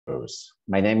Belarus.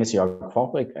 My name is Joerg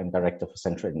Forbrig. I'm Director for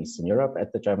Central and Eastern Europe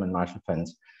at the German Marshall Fund,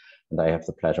 and I have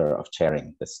the pleasure of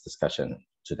chairing this discussion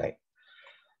today.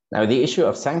 Now, the issue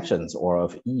of sanctions or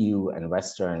of EU and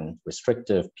Western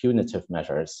restrictive punitive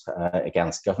measures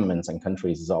against governments and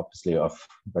countries is obviously of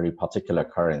very particular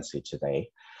currency today.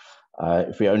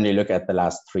 If we only look at the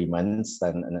last 3 months,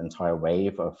 then an entire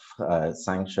wave of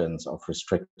sanctions, of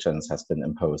restrictions has been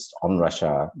imposed on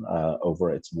Russia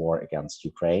over its war against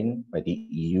Ukraine by the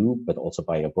EU, but also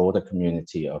by a broader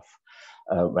community of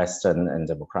Western and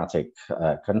democratic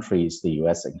countries, the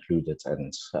US included,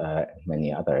 and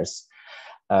many others.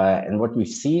 And what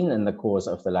we've seen in the course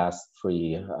of the last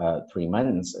three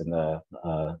months,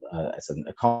 as an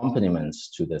accompaniment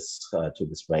to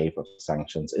this wave of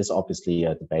sanctions, is obviously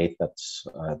a debate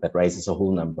that raises a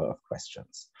whole number of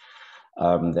questions.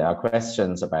 There are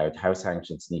questions about how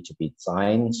sanctions need to be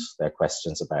designed. There are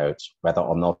questions about whether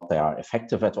or not they are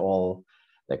effective at all.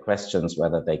 There are questions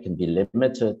whether they can be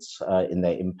limited in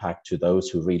their impact to those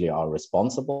who really are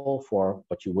responsible for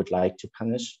what you would like to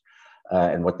punish.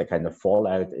 And what the kind of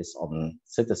fallout is on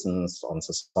citizens, on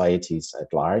societies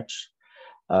at large.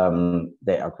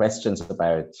 There are questions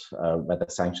about whether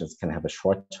sanctions can have a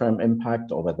short-term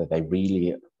impact or whether they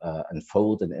really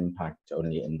unfold an impact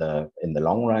only in the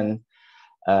long run.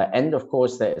 And of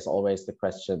course, there is always the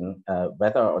question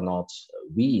whether or not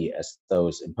we, as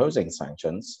those imposing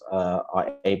sanctions,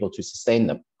 are able to sustain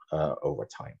them over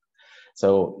time.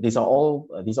 So these are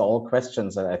all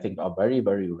questions that I think are very,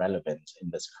 very relevant in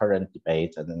this current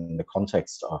debate and in the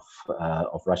context of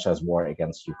Russia's war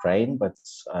against Ukraine. But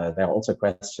there are also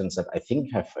questions that I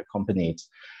think have accompanied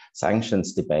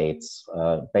sanctions debates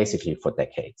basically for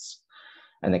decades.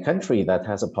 And a country that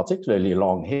has a particularly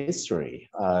long history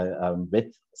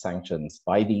with sanctions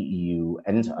by the EU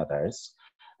and others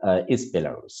is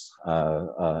Belarus,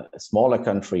 a smaller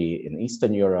country in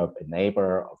Eastern Europe, a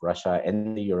neighbor of Russia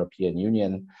and the European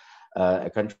Union, a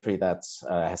country that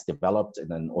has developed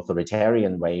in an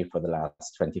authoritarian way for the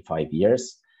last 25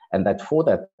 years, and that for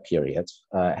that period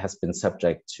has been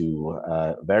subject to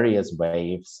various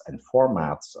waves and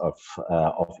formats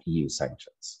of EU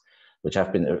sanctions, which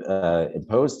have been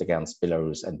imposed against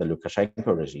Belarus and the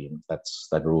Lukashenka regime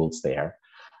that rules there.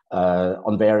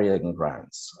 On varying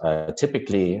grounds,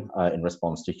 typically in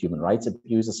response to human rights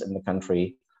abuses in the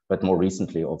country, but more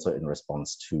recently also in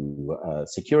response to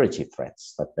security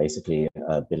threats that basically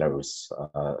Belarus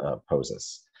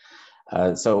poses.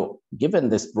 So given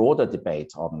this broader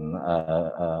debate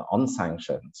on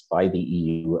sanctions by the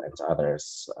EU and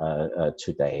others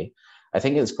today, I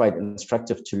think it's quite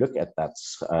instructive to look at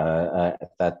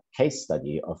that case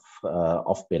study of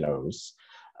Belarus,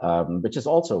 which is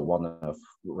also one of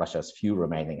Russia's few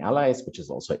remaining allies, which is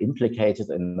also implicated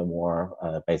in the war,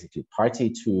 basically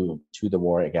party to the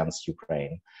war against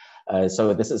Ukraine.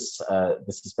 So this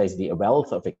is basically a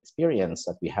wealth of experience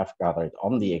that we have gathered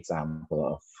on the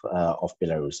example of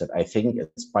Belarus that I think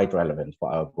is quite relevant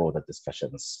for our broader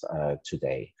discussions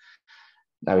today.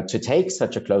 Now, to take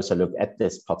such a closer look at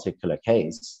this particular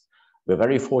case, we're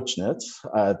very fortunate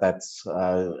that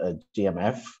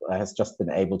GMF has just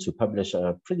been able to publish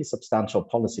a pretty substantial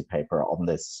policy paper on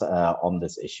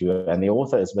this issue, and the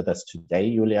author is with us today,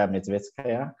 Yuliya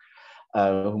Miadzvetskaya,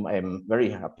 whom I'm very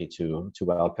happy to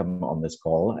welcome on this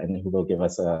call, and who will give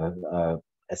us a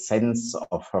sense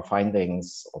of her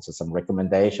findings, also some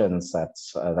recommendations that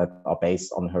are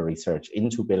based on her research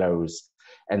into Belarus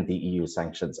and the EU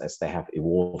sanctions as they have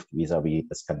evolved vis-a-vis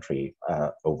this country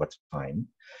over time.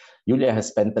 Yuliya has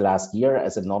spent the last year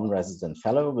as a non-resident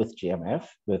fellow with GMF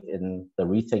within the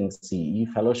ReThink.CEE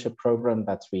fellowship program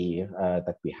that we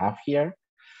have here.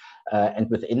 And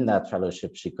within that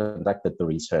fellowship, she conducted the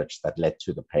research that led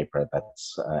to the paper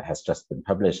that has just been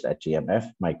published at GMF.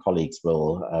 My colleagues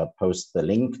will post the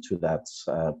link to that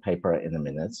paper in a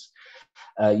minute.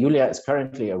 Yuliya is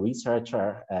currently a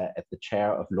researcher at the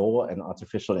Chair of Law and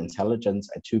Artificial Intelligence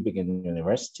at Tübingen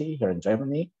University here in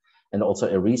Germany, and also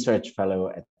a research fellow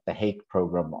at the Hague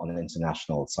Program on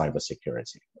International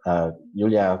Cybersecurity.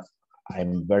 Yuliya,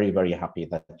 I'm very, very happy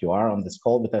that you are on this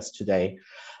call with us today,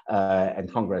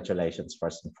 and congratulations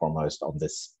first and foremost on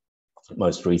this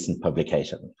most recent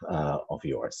publication of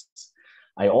yours.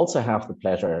 I also have the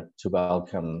pleasure to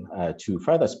welcome two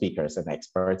further speakers and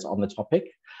experts on the topic.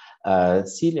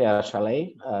 Celia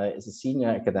Challet is a senior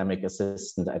academic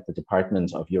assistant at the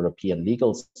Department of European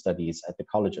Legal Studies at the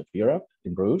College of Europe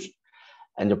in Bruges,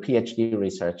 and a PhD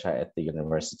researcher at the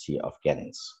University of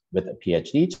Ghent, with a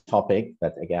PhD topic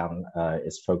that again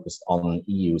is focused on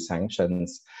EU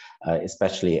sanctions,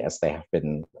 especially as they have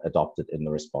been adopted in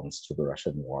the response to the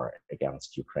Russian war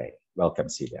against Ukraine. Welcome,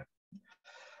 Celia.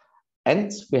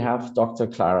 And we have Dr.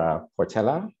 Clara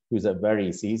Portela, who's a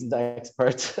very seasoned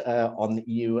expert on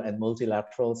EU and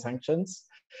multilateral sanctions.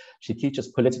 She teaches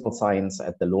political science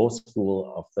at the law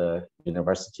school of the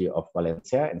University of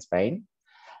Valencia in Spain.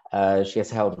 She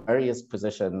has held various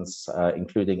positions,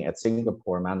 including at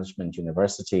Singapore Management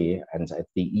University and at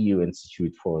the EU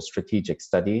Institute for Strategic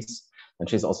Studies. And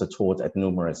she's also taught at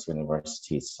numerous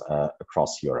universities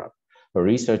across Europe. Her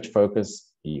research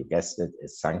focus, you guessed it,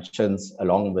 is sanctions,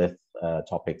 along with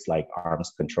topics like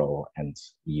arms control and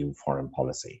EU foreign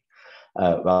policy.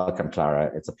 Welcome,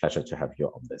 Clara. It's a pleasure to have you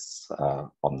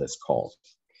on this call.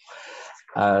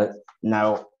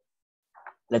 Now,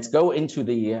 let's go into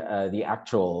the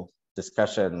actual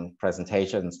discussion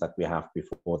presentations that we have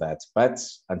before that. But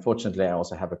unfortunately, I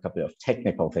also have a couple of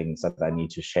technical things that I need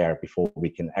to share before we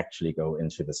can actually go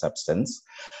into the substance.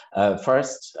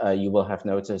 First, you will have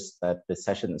noticed that the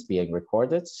session is being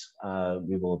recorded.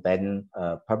 We will then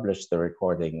publish the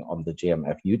recording on the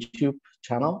GMF YouTube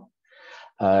channel.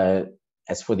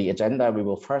 As for the agenda, we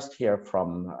will first hear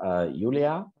from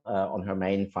Yuliya on her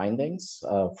main findings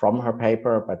from her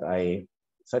paper, but I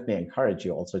certainly encourage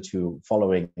you also to,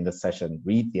 following the session,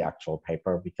 read the actual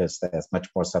paper, because there's much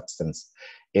more substance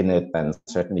in it than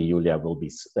certainly Yuliya will be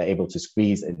able to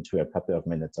squeeze into a couple of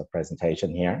minutes of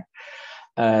presentation here.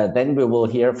 Then we will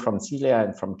hear from Celia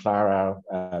and from Clara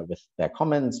with their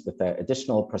comments, with their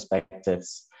additional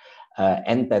perspectives.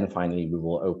 And then finally, we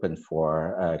will open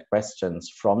for questions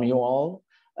from you all.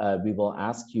 We will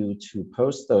ask you to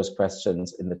post those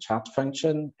questions in the chat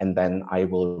function, and then I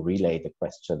will relay the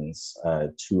questions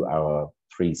to our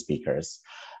three speakers.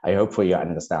 I hope for your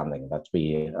understanding that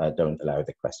we don't allow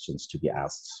the questions to be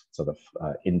asked sort of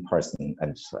in person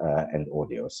and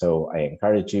audio. So I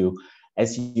encourage you,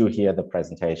 as you hear the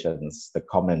presentations, the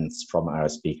comments from our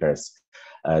speakers,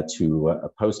 to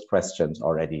post questions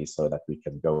already so that we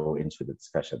can go into the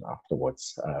discussion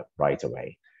afterwards right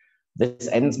away. This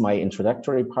ends my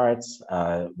introductory part.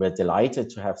 We're delighted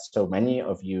to have so many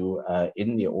of you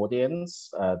in the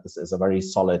audience. This is a very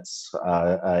solid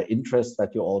interest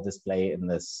that you all display in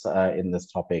this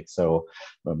topic. So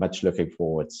we're much looking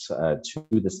forward to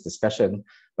this discussion.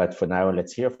 But for now,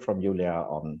 let's hear from Yuliya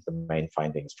on the main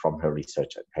findings from her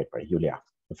research and paper. Yuliya,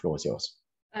 the floor is yours.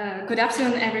 Good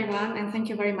afternoon, everyone, and thank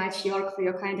you very much, Joerg, for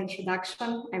your kind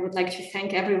introduction. I would like to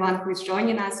thank everyone who is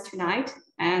joining us tonight,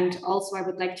 and also I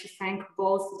would like to thank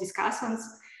both discussants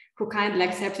who kindly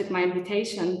accepted my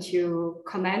invitation to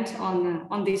comment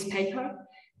on this paper.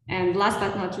 And last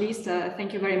but not least,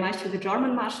 thank you very much to the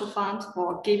German Marshall Fund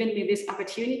for giving me this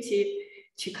opportunity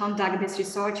to conduct this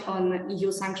research on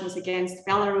EU sanctions against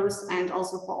Belarus, and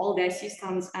also for all the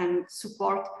assistance and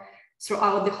support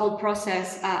throughout the whole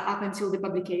process up until the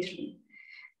publication.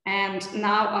 And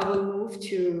now I will move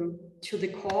to the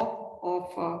core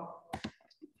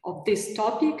of this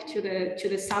topic, to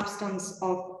the substance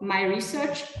of my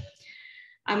research.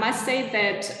 I must say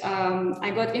that I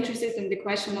got interested in the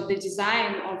question of the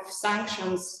design of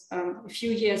sanctions a few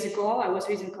years ago. I was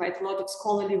reading quite a lot of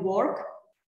scholarly work,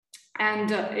 and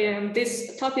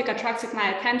this topic attracted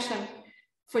my attention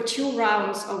for two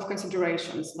rounds of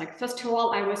considerations. Like, first of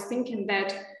all, I was thinking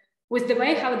that with the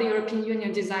way how the European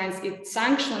Union designs its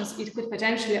sanctions, it could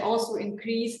potentially also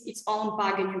increase its own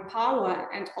bargaining power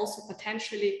and also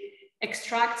potentially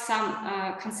extract some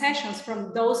concessions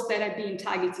from those that are being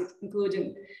targeted,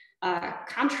 including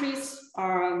countries,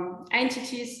 or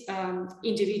entities,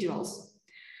 individuals.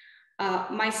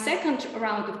 My second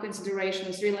round of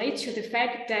considerations relate to the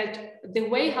fact that the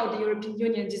way how the European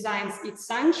Union designs its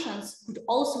sanctions could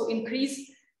also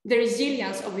increase the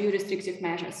resilience of EU restrictive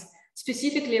measures,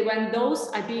 specifically when those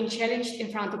are being challenged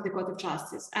in front of the Court of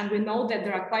Justice. And we know that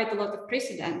there are quite a lot of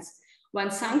precedents when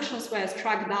sanctions were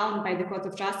struck down by the Court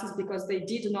of Justice because they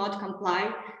did not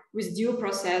comply with due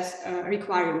process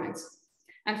requirements.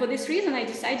 And for this reason, I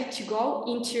decided to go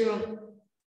into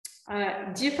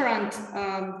different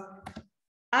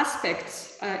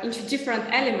aspects, into different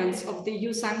elements of the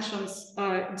EU sanctions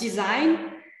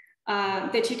design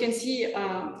that you can see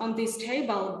on this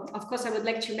table. Of course, I would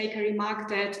like to make a remark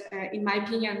that, in my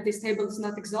opinion, this table is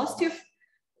not exhaustive,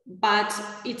 but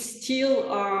it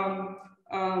still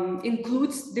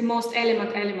includes the most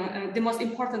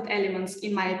important elements,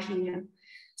 in my opinion.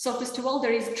 So first of all,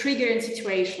 there is triggering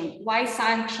situation, why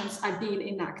sanctions are being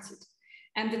enacted.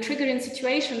 And the triggering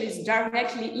situation is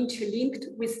directly interlinked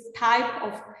with type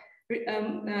of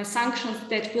sanctions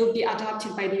that will be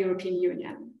adopted by the European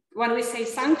Union. When we say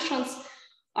sanctions,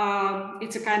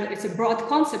 it's a broad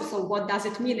concept. So what does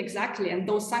it mean exactly? And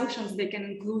those sanctions, they can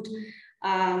include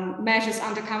measures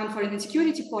under common foreign and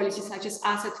security policy, such as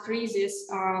asset freezes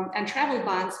and travel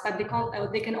bans, but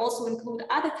they can also include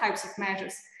other types of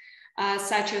measures,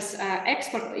 such as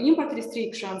import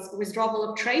restrictions, withdrawal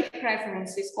of trade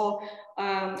preferences, or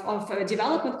of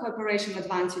development cooperation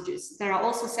advantages. There are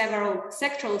also several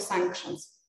sectoral sanctions.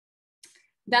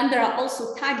 Then there are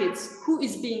also targets. Who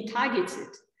is being targeted?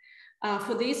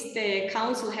 For this, the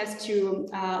Council has to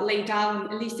lay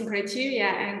down listing criteria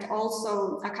and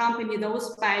also accompany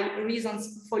those by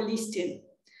reasons for listing.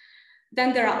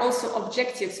 Then there are also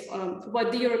objectives,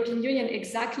 what the European Union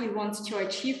exactly wants to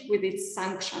achieve with its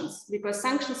sanctions, because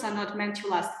sanctions are not meant to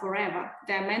last forever.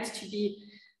 They're meant to be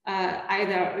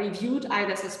either reviewed,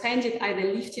 either suspended,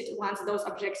 either lifted once those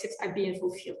objectives are being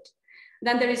fulfilled.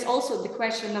 Then there is also the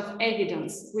question of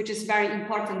evidence, which is very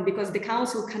important because the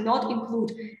Council cannot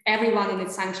include everyone in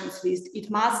its sanctions list.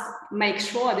 It must make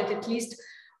sure that at least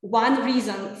one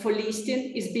reason for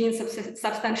listing is being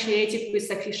substantiated with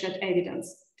sufficient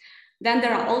evidence. Then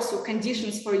there are also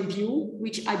conditions for review,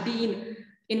 which are being,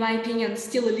 in my opinion,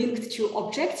 still linked to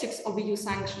objectives of EU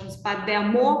sanctions, but they are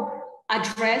more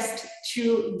addressed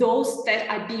to those that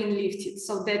are being lifted,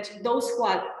 so that those who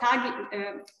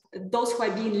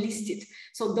are being listed,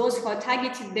 so those who are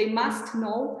targeted, they must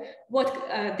know what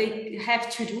they have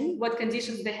to do, what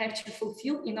conditions they have to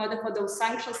fulfill in order for those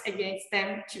sanctions against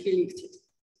them to be lifted.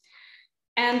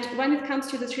 And when it comes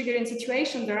to the triggering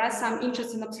situation, there are some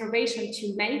interesting observations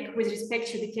to make with respect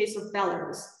to the case of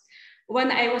Belarus. When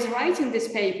I was writing this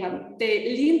paper,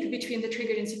 the link between the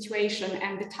triggering situation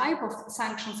and the type of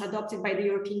sanctions adopted by the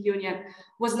European Union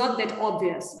was not that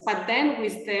obvious. But then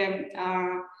with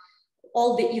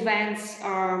all the events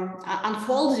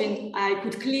unfolding, I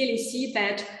could clearly see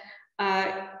that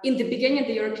in the beginning,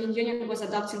 the European Union was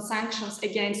adopting sanctions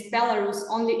against Belarus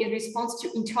only in response to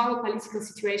internal political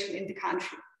situation in the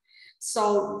country.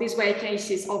 So these were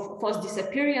cases of forced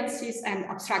disappearances and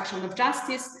obstruction of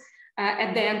justice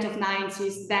at the end of the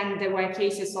 90s. Then there were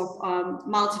cases of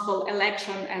multiple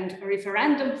election and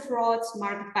referendum frauds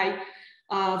marked by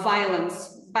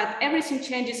violence. But everything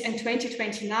changes in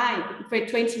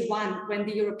 2021, when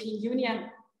the European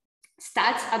Union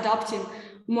starts adopting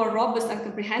more robust and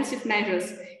comprehensive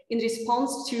measures in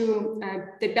response to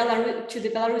the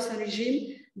Belarusian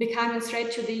regime becoming a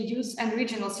threat to the EU's and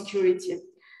regional security.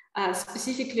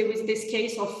 Specifically with this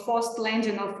case of forced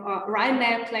landing of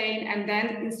Ryanair plane and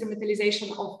then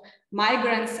instrumentalization of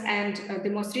migrants, and the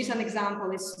most recent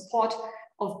example is support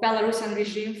of Belarusian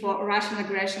regime for Russian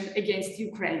aggression against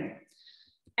Ukraine.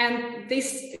 And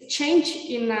this change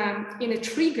in a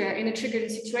triggering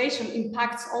situation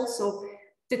impacts also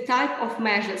the type of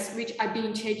measures which are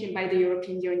being taken by the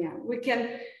European Union.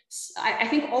 I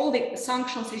think all the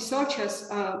sanctions researchers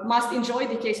must enjoy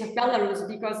the case of Belarus,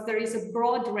 because there is a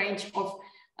broad range of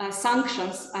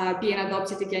sanctions being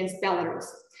adopted against Belarus.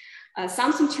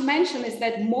 Something to mention is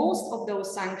that most of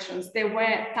those sanctions, they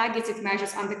were targeted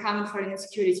measures under common foreign and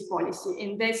security policy.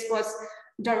 And this was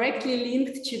directly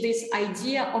linked to this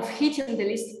idea of hitting the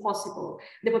least possible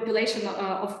the population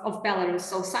of Belarus.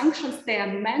 So sanctions, they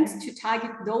are meant to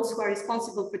target those who are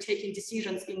responsible for taking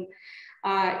decisions in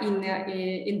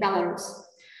Belarus.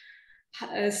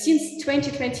 Since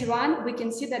 2021, we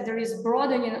can see that there is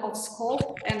broadening of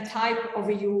scope and type of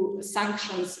EU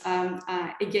sanctions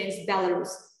against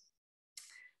Belarus.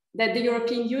 That the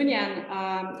European Union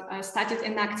started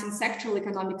enacting sectoral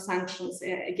economic sanctions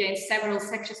against several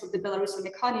sectors of the Belarusian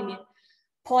economy: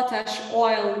 potash,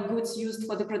 oil, goods used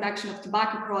for the production of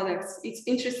tobacco products. It's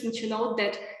interesting to note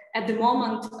that at the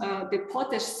moment, the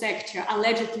potash sector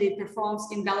allegedly performs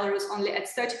in Belarus only at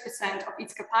 30% of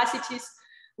its capacities,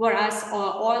 whereas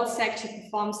oil sector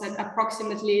performs at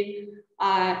approximately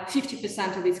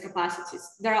 50% of its capacities.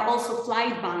 There are also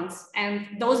flight bans,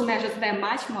 and those measures, they're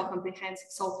much more comprehensive.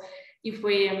 So if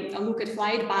we look at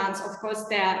flight bans, of course,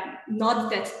 they're not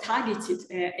that targeted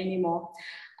anymore.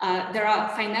 There are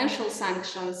financial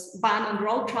sanctions, ban on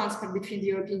road transport between the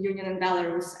European Union and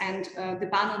Belarus, and the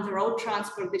ban on the road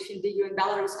transport between the EU and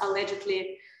Belarus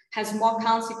allegedly has more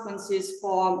consequences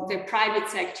for the private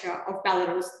sector of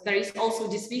Belarus. There is also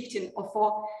disvicting of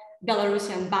 4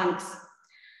 Belarusian banks.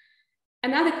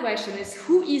 Another question is,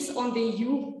 who is on the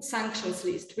EU sanctions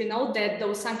list? We know that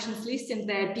those sanctions listings,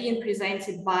 they're being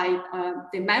presented by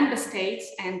the member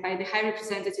states and by the High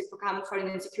Representative for Common Foreign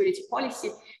and Security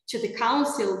Policy to the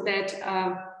Council that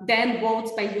then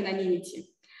votes by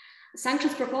unanimity.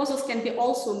 Sanctions proposals can be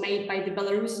also made by the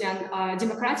Belarusian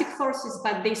democratic forces,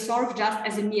 but they serve just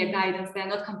as a mere guidance. They're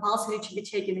not compulsory to be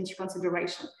taken into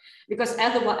consideration. Because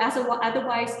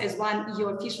otherwise, as one EU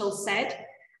official said,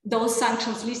 those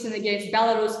sanctions listed against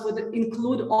Belarus would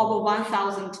include over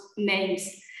 1,000 names.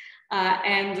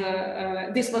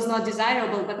 This was not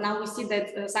desirable, but now we see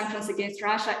that sanctions against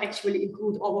Russia actually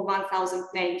include over 1,000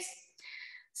 names.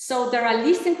 So there are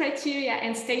listing criteria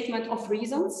and statement of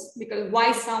reasons because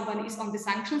why someone is on the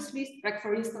sanctions list, like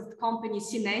for instance, the company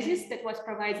Synesis that was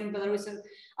providing Belarusian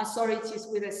authorities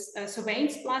with a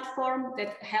surveillance platform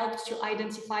that helped to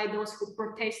identify those who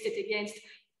protested against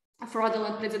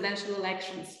fraudulent presidential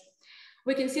elections.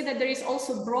 We can see that there is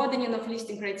also broadening of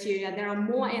listing criteria. There are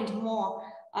more and more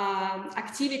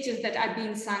activities that are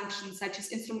being sanctioned, such as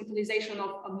instrumentalization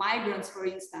of migrants, for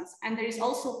instance. And there is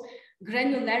also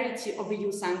granularity of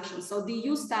EU sanctions. So the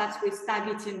EU starts with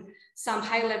targeting some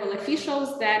high-level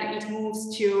officials, then it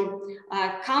moves to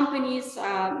companies,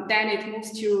 then it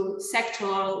moves to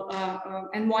sectoral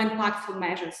and more impactful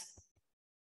measures.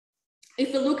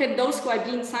 If we look at those who are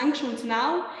being sanctioned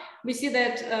now, we see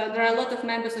that there are a lot of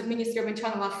members of Ministry of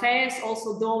Internal Affairs,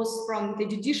 also those from the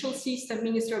judicial system,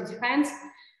 Ministry of Defense.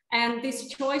 And this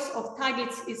choice of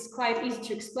targets is quite easy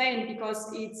to explain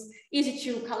because it's easy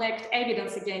to collect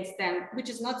evidence against them, which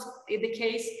is not the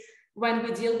case when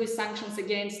we deal with sanctions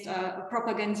against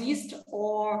propagandists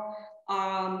or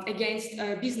against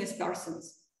business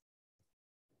persons.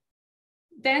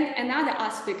 Then another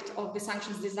aspect of the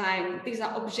sanctions design, these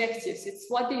are objectives. It's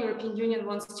what the European Union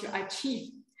wants to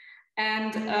achieve.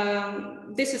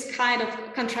 And this is kind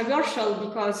of controversial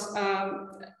because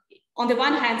on the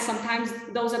one hand, sometimes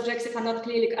those objectives are not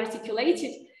clearly articulated.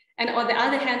 And on the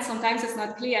other hand, sometimes it's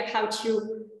not clear how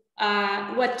to,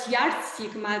 what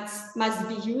yardstick must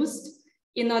be used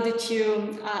in order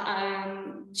to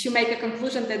make a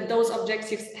conclusion that those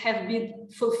objectives have been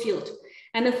fulfilled.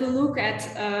 And if we look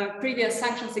at previous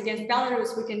sanctions against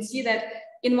Belarus, we can see that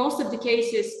in most of the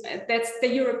cases, that's the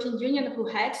European Union who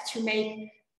had to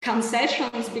make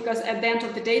concessions because at the end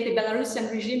of the day, the Belarusian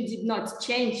regime did not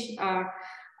change.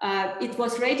 It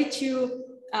was ready to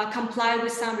comply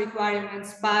with some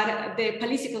requirements, but the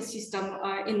political system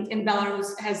in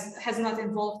Belarus has not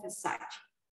evolved as such.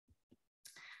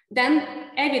 Then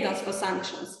evidence for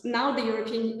sanctions. Now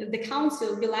the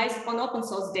Council relies on open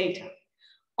source data.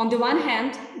 On the one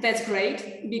hand, that's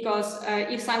great because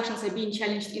if sanctions are being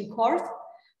challenged in court,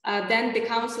 then the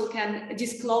Council can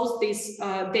disclose this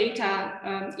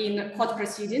data in court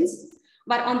proceedings.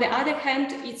 But on the other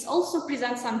hand, it also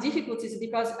presents some difficulties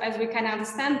because, as we can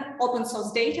understand, open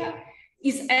source data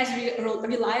is as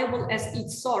reliable as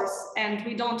its source, and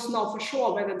we don't know for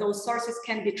sure whether those sources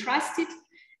can be trusted.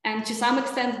 And to some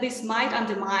extent, this might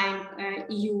undermine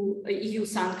EU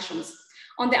sanctions.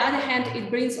 On the other hand, it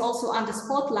brings also under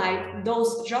spotlight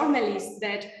those journalists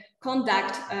that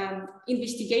conduct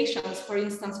investigations, for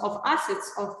instance, of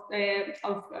assets of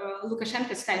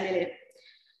Lukashenka's family.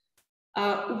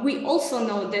 We also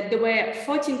know that there were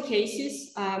 14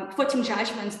 cases, 14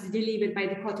 judgments delivered by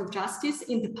the Court of Justice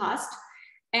in the past.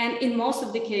 And in most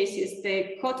of the cases,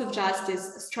 the Court of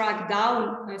Justice struck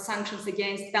down sanctions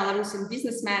against Belarusian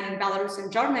businessmen and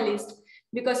Belarusian journalists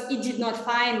because it did not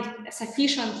find a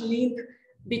sufficient link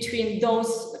between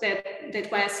those that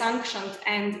were sanctioned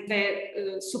and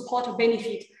the support or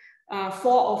benefit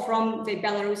for or from the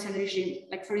Belarusian regime.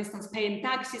 Like, for instance, paying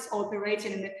taxes or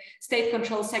operating in the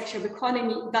state-controlled sector of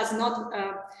economy does not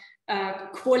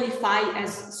qualify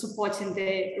as supporting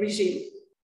the regime.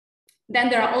 Then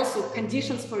there are also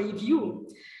conditions for review.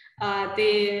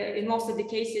 In most of the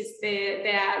cases,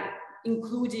 they are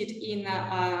included in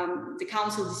the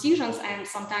Council decisions, and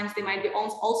sometimes they might be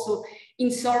also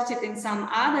inserted in some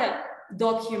other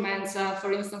documents,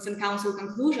 for instance, in Council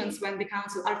conclusions, when the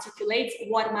Council articulates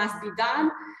what must be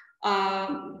done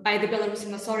by the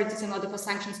Belarusian authorities in order for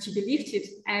sanctions to be lifted.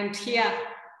 And here,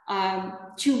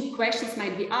 two questions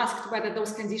might be asked, whether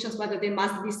those conditions, whether they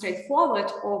must be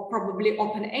straightforward or probably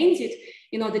open-ended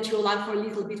in order to allow for a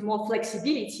little bit more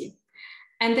flexibility.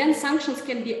 And then sanctions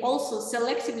can be also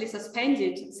selectively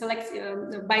suspended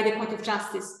by the Court of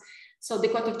Justice. So the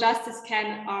Court of Justice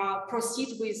can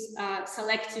proceed with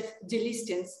selective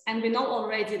delistings. And we know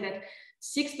already that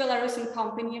 6 Belarusian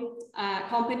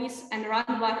companies and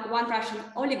one Russian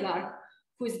oligarch,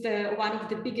 who is one of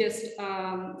the biggest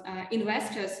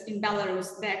investors in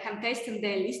Belarus, they're contesting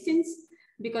their listings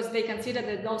because they consider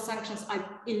that those sanctions are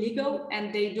illegal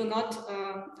and they do not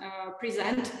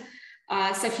present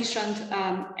sufficient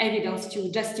evidence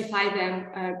to justify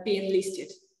them being listed.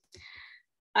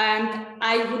 And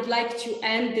I would like to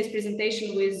end this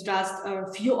presentation with just a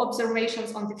few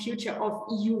observations on the future of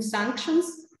EU sanctions.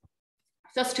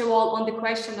 First of all, on the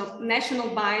question of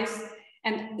national bias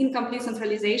and incomplete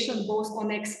centralization, both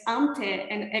on ex ante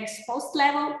and ex post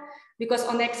level, because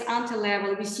on ex-ante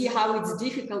level, we see how it's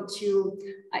difficult to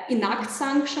enact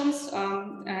sanctions.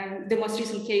 The most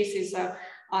recent case is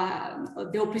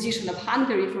the opposition of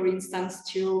Hungary, for instance,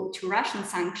 to Russian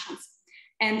sanctions.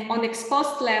 And on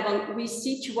ex-post level, we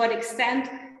see to what extent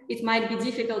it might be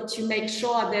difficult to make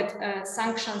sure that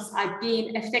sanctions are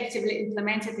being effectively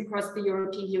implemented across the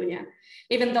European Union.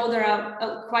 Even though there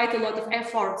are quite a lot of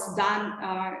efforts done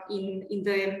in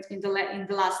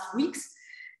the last weeks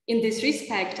in this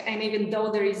respect, and even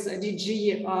though there is a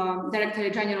DG,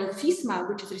 Directorate General FISMA,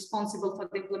 which is responsible for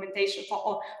the implementation,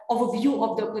 for overview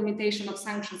of the implementation of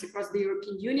sanctions across the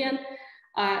European Union,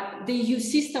 the EU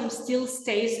system still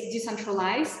stays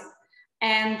decentralized,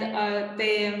 and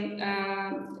the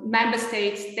member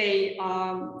states, they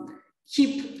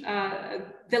keep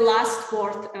the last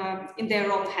word in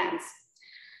their own hands.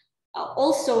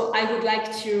 Also, I would like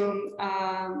to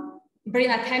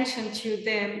bring attention to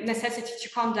the necessity to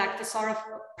conduct a sort of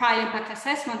prior impact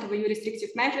assessment of EU restrictive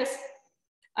measures,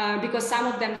 because some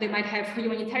of them, they might have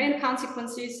humanitarian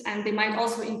consequences, and they might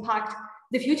also impact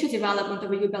the future development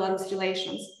of EU-Belarus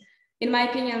relations. In my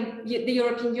opinion, the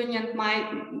European Union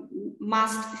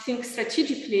must think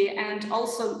strategically, and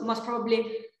also most probably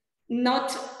not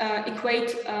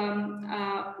equate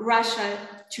Russia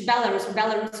to Belarus,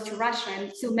 Belarus to Russia,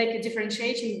 and still make a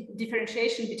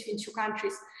differentiation between two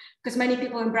countries. Because many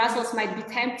people in Brussels might be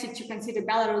tempted to consider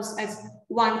Belarus as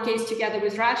one case together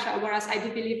with Russia, whereas I do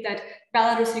believe that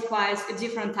Belarus requires a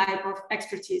different type of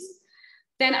expertise.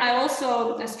 Then I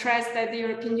also stress that the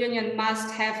European Union must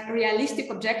have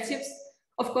realistic objectives.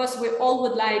 Of course, we all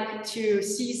would like to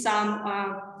see some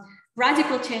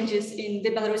radical changes in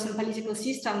the Belarusian political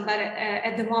system, but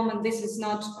at the moment, this is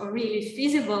not really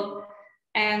feasible.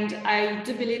 And I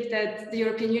do believe that the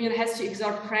European Union has to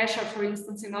exert pressure, for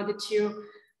instance, in order to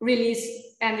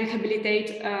release and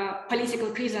rehabilitate political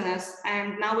prisoners.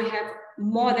 And now we have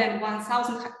more than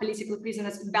 1,000 political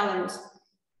prisoners in Belarus.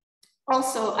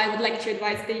 Also, I would like to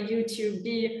advise the EU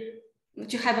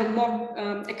to have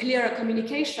a clearer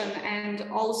communication, and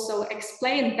also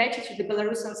explain better to the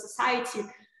Belarusian society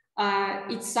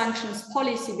its sanctions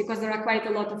policy, because there are quite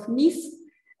a lot of myths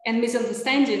and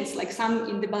misunderstandings. Like, some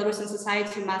in the Belarusian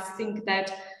society must think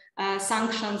that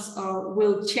sanctions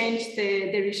will change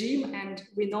the regime, and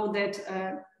we know that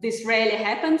this rarely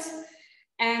happens.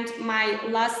 And my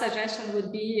last suggestion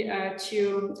would be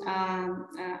to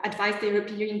advise the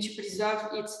European Union to preserve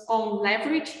its own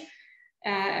leverage,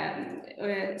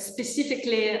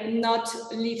 specifically not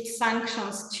lift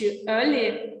sanctions too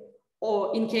early,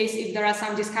 or in case if there are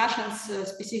some discussions,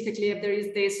 specifically if there is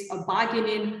this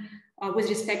bargaining with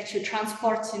respect to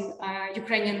transporting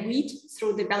Ukrainian wheat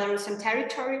through the Belarusian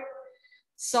territory.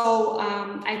 So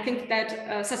I think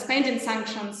that suspending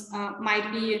sanctions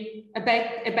might be a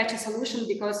better solution,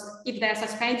 because if they're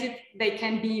suspended, they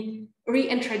can be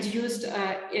reintroduced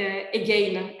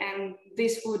again, and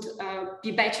this would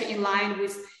be better in line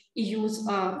with EU's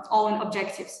own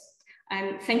objectives.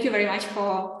 And thank you very much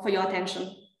for your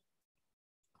attention.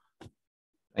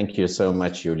 Thank you so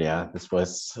much, Yuliya. This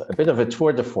was a bit of a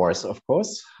tour de force, of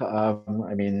course.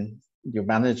 I mean, you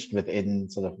managed within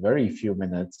sort of very few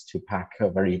minutes to pack a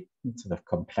very sort of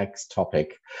complex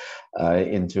topic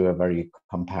into a very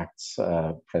compact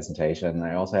presentation.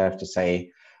 I also have to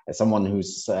say, as someone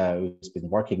who's been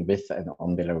working with and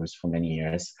on Belarus for many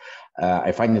years,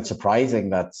 I find it surprising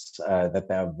that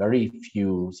there are very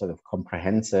few sort of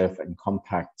comprehensive and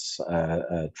compact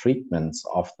treatments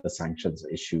of the sanctions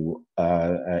issue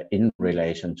in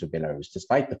relation to Belarus,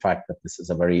 despite the fact that this is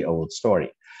a very old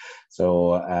story.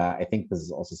 So I think this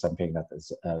is also something that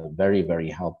is very, very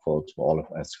helpful to all of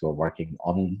us who are working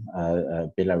on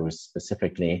Belarus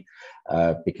specifically,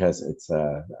 because it's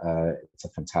a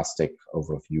fantastic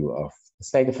overview of the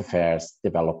state of affairs,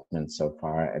 development so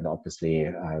far, and obviously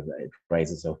it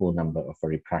raises a whole number of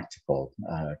very practical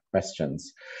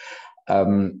questions.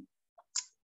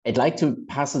 I'd like to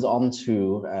pass it on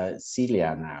to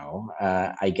Celia now.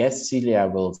 I guess Celia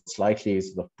will slightly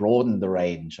sort of broaden the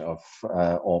range of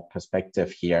or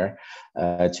perspective here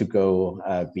to go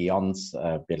beyond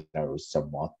Belarus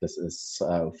somewhat. This is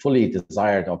fully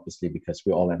desired, obviously, because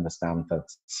we all understand that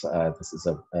this is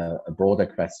a broader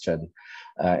question,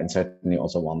 and certainly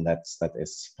also one that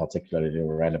is particularly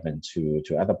relevant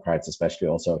to other parts, especially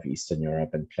also of Eastern Europe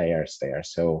and players there.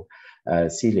 So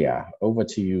Celia, over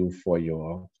to you for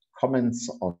your comments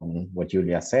on what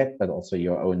Yuliya said, but also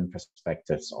your own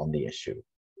perspectives on the issue.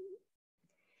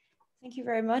 Thank you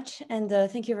very much. And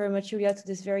thank you very much, Yuliya, to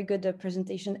this very good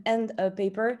presentation and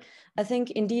paper. I think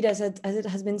indeed, as it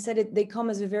has been said, they come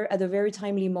as at a very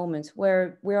timely moment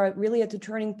where we are really at a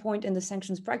turning point in the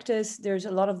sanctions practice. There's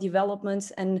a lot of developments.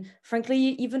 And frankly,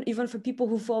 even for people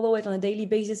who follow it on a daily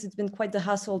basis, it's been quite the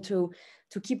hassle to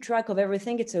keep track of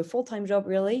everything. It's a full-time job,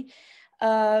 really.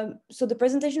 So the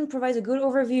presentation provides a good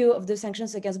overview of the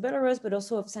sanctions against Belarus, but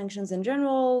also of sanctions in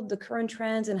general, the current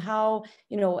trends, and how,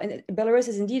 and Belarus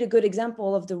is indeed a good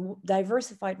example of the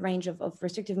diversified range of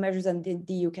restrictive measures that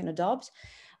the EU can adopt.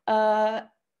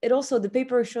 The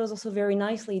paper shows also very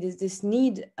nicely this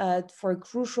need for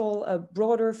crucial,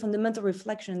 broader, fundamental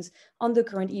reflections on the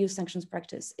current EU sanctions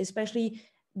practice, especially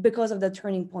because of that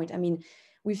turning point. I mean,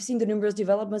 we've seen the numerous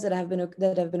developments that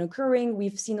have been occurring.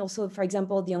 We've seen also, for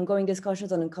example, the ongoing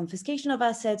discussions on the confiscation of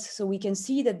assets. So we can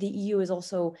see that the EU is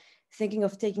also thinking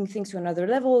of taking things to another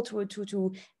level to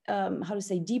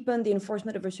deepen the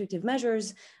enforcement of restrictive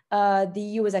measures. The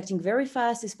EU is acting very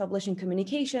fast, is publishing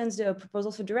communications, the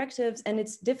proposals for directives, and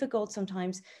it's difficult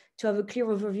sometimes to have a clear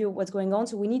overview of what's going on.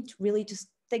 So we need to really just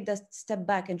take that step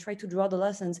back and try to draw the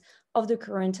lessons of the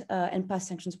current and past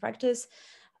sanctions practice.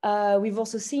 We've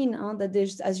also seen that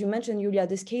there's, as you mentioned, Yuliya,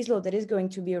 this case law that is going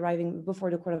to be arriving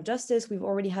before the Court of Justice. We've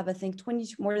already have, I think,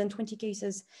 more than 20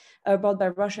 cases brought by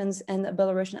Russians and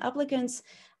Belarusian applicants.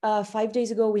 5 days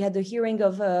ago, we had the hearing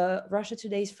of Russia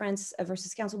Today's France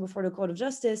versus Council before the Court of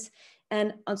Justice.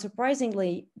 And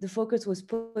unsurprisingly, the focus was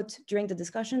put during the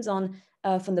discussions on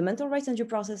fundamental rights and due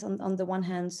process on the one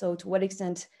hand. So to what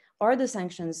extent are the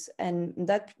sanctions, and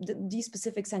these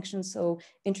specific sanctions, so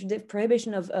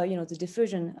prohibition of the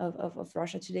diffusion of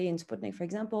Russia Today and Sputnik, for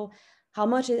example, to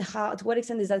what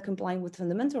extent is that complying with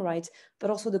fundamental rights,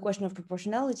 but also the question of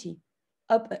proportionality,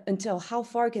 up until how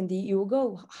far can the EU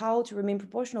go, how to remain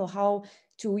proportional, how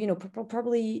to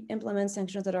properly implement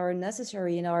sanctions that are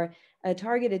necessary and are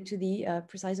targeted to the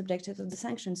precise objectives of the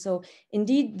sanctions. So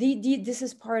indeed,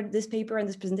 this paper and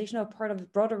this presentation are part of a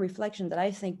broader reflection that I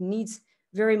think needs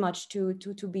very much to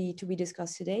be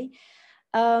discussed today.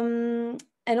 And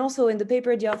also in the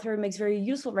paper, the author makes very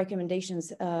useful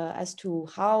recommendations as to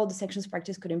how the sanctions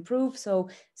practice could improve. So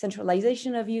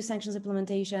centralization of EU sanctions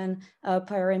implementation,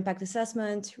 prior impact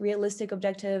assessment, realistic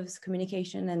objectives,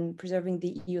 communication, and preserving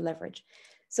the EU leverage.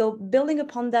 So building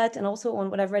upon that, and also on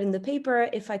what I've read in the paper,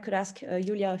 if I could ask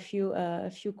Yuliya a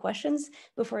few questions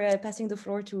before passing the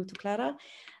floor to Clara.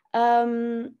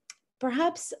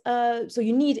 Perhaps, so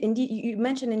you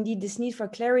mentioned indeed this need for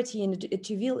clarity and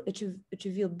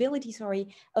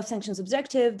achievability, of sanctions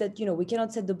objective, that, we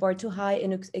cannot set the bar too high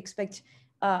and expect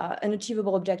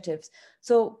unachievable objectives.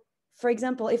 So for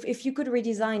example, if you could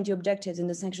redesign the objectives in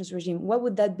the sanctions regime, what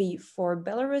would that be for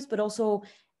Belarus, but also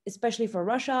especially for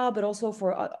Russia, but also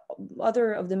for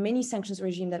other of the many sanctions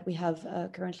regime that we have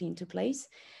currently into place?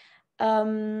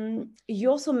 You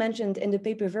also mentioned in the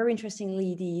paper, very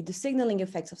interestingly, the signaling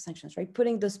effects of sanctions, right?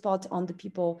 Putting the spot on the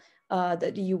people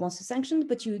that the EU wants to sanction,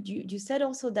 but you said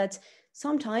also that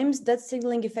sometimes that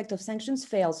signaling effect of sanctions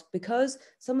fails because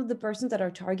some of the persons that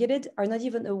are targeted are not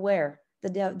even aware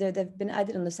that they've been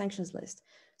added on the sanctions list.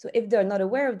 So if they're not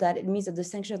aware of that, it means that the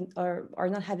sanctions are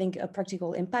not having a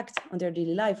practical impact on their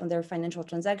daily life, on their financial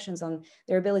transactions, on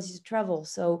their ability to travel.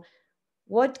 So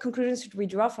what conclusions should we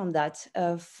draw from that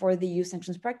for the EU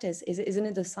sanctions practice? Isn't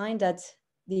it a sign that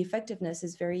the effectiveness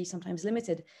is very sometimes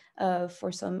limited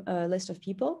for some list of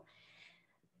people?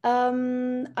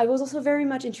 I was also very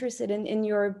much interested in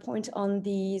your point on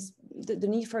the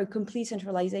need for a complete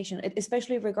centralization,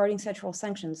 especially regarding sectoral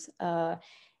sanctions.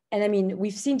 And I mean,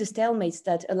 we've seen the stalemates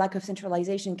that a lack of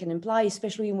centralization can imply,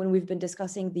 especially when we've been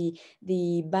discussing the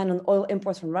ban on oil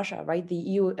imports from Russia, right? The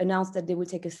EU announced that they would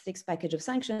take a 6 package of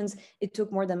sanctions. It took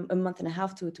more than a month and a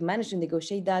half to manage to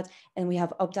negotiate that. And we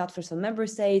have opt-out for some member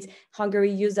states.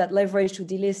 Hungary used that leverage to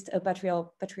delist a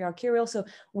patriarchal. So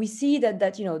we see that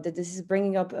this is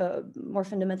bringing up more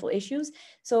fundamental issues.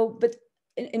 So, but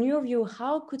in your view,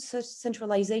 how could such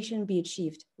centralization be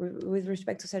achieved with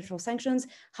respect to sectoral sanctions?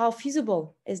 How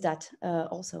feasible is that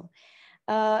also?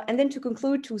 And then to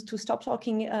conclude, to stop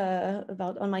talking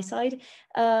about on my side,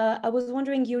 I was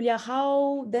wondering, Yuliya,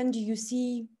 how then do you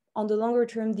see on the longer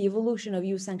term the evolution of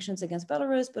EU sanctions against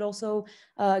Belarus, but also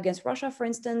against Russia, for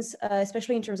instance,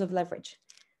 especially in terms of leverage?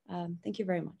 Thank you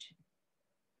very much.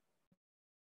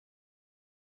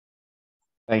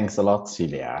 Thanks a lot,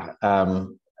 Celia.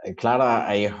 Clara,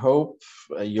 I hope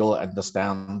you'll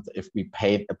understand if we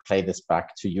play this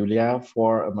back to Yuliya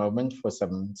for a moment for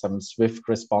some swift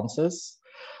responses.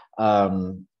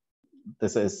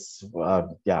 This is,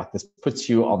 this puts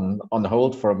you on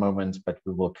hold for a moment, but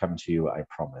we will come to you, I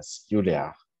promise.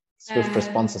 Yuliya, swift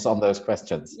responses on those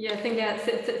questions. Yeah,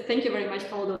 thank you very much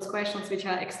for all those questions, which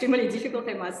are extremely difficult,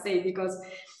 I must say, because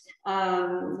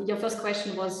your first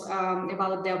question was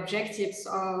about the objectives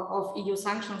of EU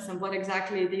sanctions and what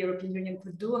exactly the European Union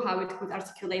could do, how it could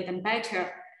articulate them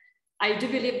better. I do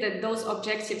believe that those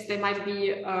objectives, they might be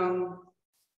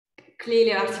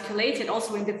clearly articulated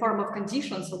also in the form of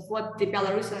conditions of what the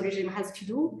Belarusian regime has to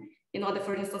do in order,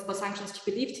 for instance, for sanctions to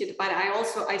be lifted. But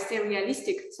I stay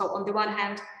realistic. So on the one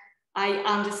hand, I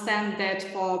understand that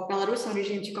for Belarusian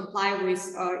regime to comply with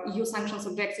EU sanctions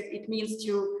objective, it means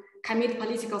to commit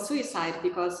political suicide,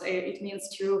 because it means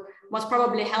to most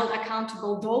probably hold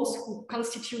accountable those who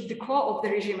constitute the core of the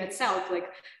regime itself, like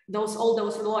all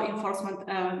those law enforcement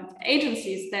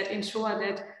agencies that ensure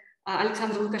that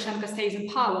Alexander Lukashenka stays in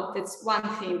power. That's one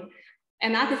thing.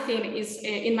 Another thing is,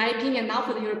 in my opinion, now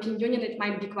for the European Union, it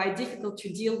might be quite difficult to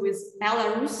deal with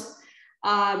Belarus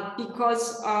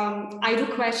because I do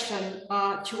question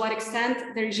to what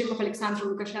extent the regime of Alexander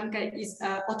Lukashenka is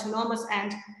autonomous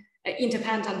and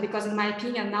independent, because in my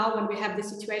opinion, now when we have the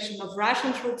situation of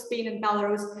Russian troops being in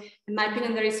Belarus, in my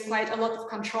opinion, there is quite a lot of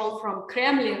control from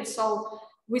Kremlin. So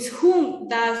with whom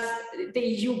does the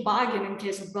EU bargain in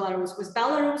case of Belarus? With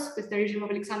Belarus, with the regime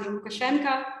of Alexander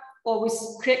Lukashenka, or with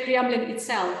Kremlin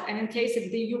itself? And in case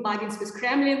if the EU bargains with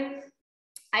Kremlin,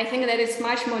 I think that it's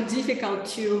much more difficult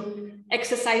to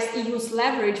exercise EU's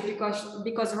leverage,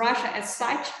 because Russia as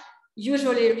such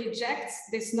usually rejects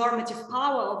this normative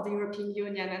power of the European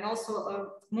Union and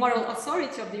also moral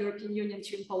authority of the European Union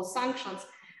to impose sanctions.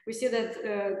 We see that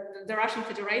the Russian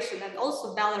Federation and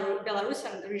also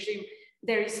Belarusian regime,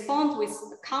 they respond with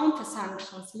counter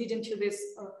sanctions, leading to this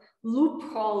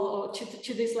loophole, or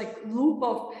to this like loop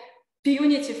of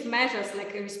punitive measures,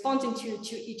 like responding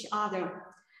to each other.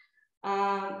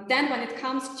 Then when it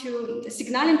comes to the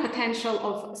signaling potential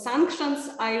of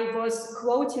sanctions, I was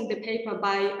quoting the paper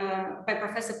by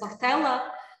Professor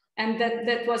Portela, and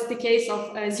that was the case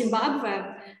of Zimbabwe.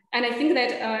 And I think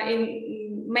that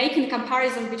in making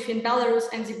comparison between Belarus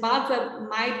and Zimbabwe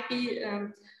might be,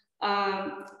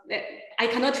 I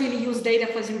cannot really use data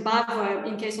for Zimbabwe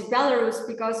in case of Belarus,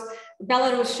 because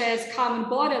Belarus shares common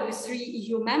border with 3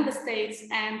 EU member states.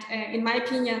 And in my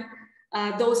opinion,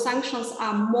 those sanctions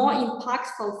are more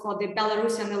impactful for the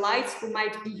Belarusian elites who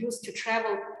might be used to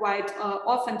travel quite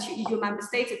often to EU member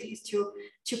states, at least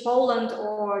to Poland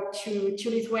or to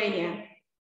Lithuania.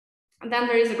 And then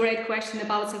there is a great question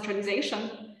about centralization.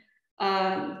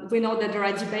 We know that there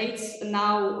are debates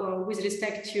now with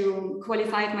respect to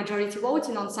qualified majority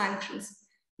voting on sanctions,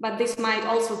 but this might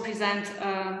also present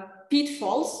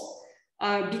pitfalls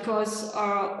because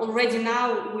already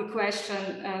now we question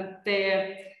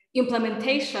the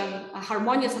implementation,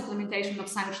 harmonious implementation of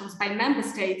sanctions by member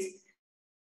states.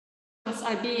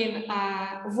 Are being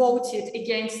voted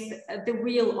against the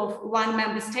will of one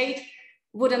member state.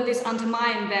 Wouldn't this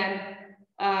undermine then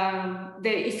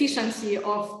the efficiency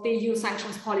of the EU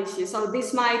sanctions policy? So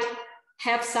this might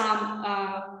have some,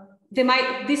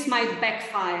 this might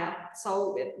backfire.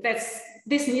 So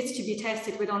this needs to be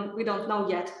tested. We don't know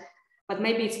yet. But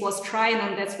maybe it was trying,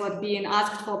 and that's what being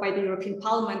asked for by the European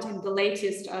Parliament in the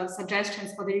latest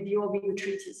suggestions for the review of EU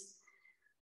treaties.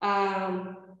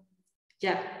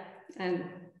 Yeah, and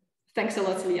thanks a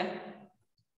lot, Celia.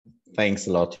 Thanks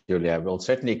a lot, Yuliya. We'll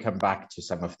certainly come back to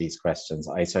some of these questions.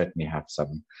 I certainly have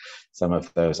some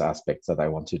of those aspects that I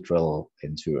want to drill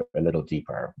into a little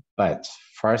deeper. But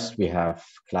first we have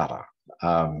Clara.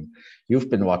 You've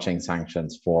been watching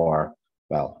sanctions for,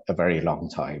 well, a very long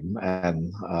time,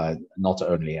 and not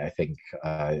only, I think,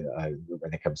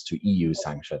 when it comes to EU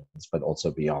sanctions, but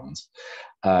also beyond.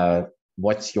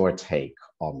 What's your take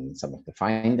on some of the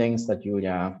findings that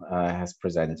Yuliya has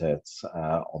presented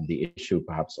on the issue,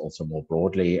 perhaps also more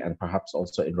broadly, and perhaps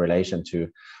also in relation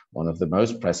to one of the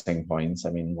most pressing points? I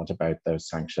mean, what about those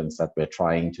sanctions that we're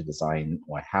trying to design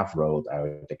or have rolled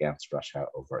out against Russia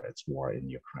over its war in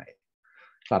Ukraine?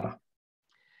 Clara.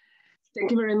 Thank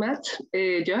you very much,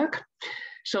 Joerg.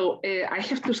 So I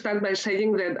have to start by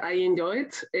saying that I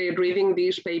enjoyed reading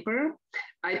this paper.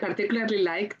 I particularly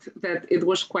liked that it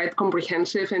was quite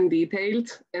comprehensive and detailed,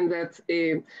 and that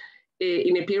in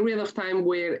a period of time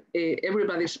where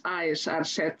everybody's eyes are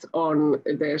set on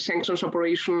the sanctions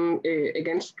operation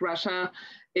against Russia,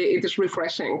 it is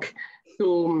refreshing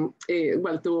to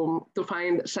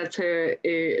find such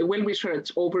a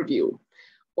well-researched overview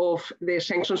of the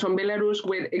sanctions on Belarus,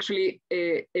 where actually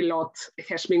a lot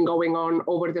has been going on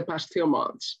over the past few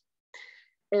months.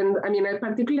 And I mean, I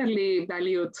particularly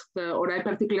valued, I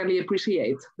particularly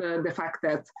appreciate the fact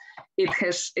that it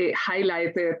has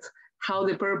highlighted how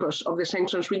the purpose of the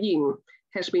sanctions regime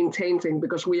has been changing,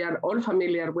 because we are all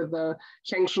familiar with the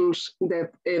sanctions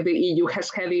that the EU has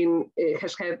had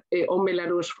on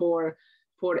Belarus for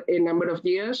a number of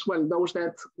years. Well, those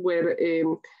that were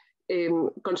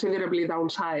considerably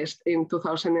downsized in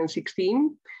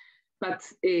 2016. But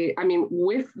I mean,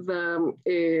 with the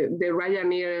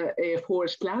Ryanair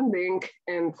forced landing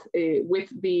and with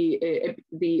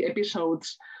the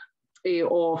episodes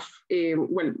of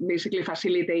well, basically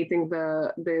facilitating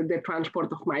the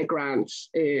transport of migrants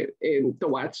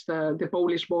towards the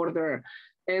Polish border,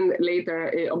 and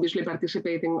later obviously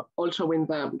participating also in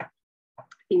the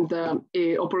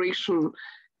operation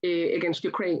against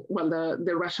Ukraine, well,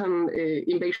 the Russian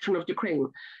invasion of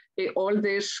Ukraine. All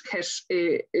this has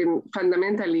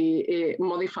fundamentally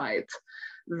modified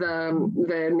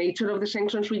the nature of the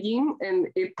sanctions regime, and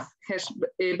it has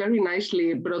very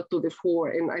nicely brought to the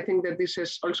fore, and I think that this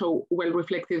is also well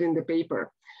reflected in the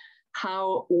paper,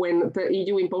 how when the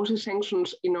EU imposes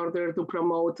sanctions in order to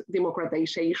promote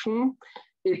democratization,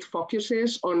 it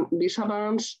focuses on visa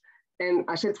bans and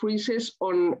asset freezes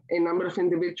on a number of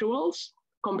individuals,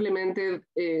 complemented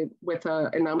with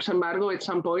an arms embargo at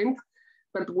some point.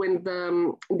 But when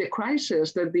the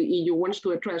crisis that the EU wants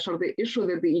to address, or the issue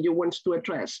that the EU wants to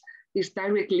address, is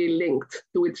directly linked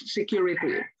to its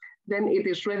security, then it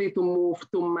is ready to move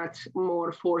to much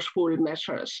more forceful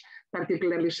measures,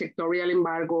 particularly sectorial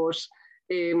embargoes,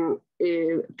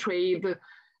 trade,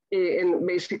 and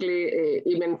basically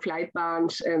even flight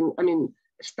bans, and I mean,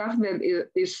 stuff that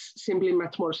is simply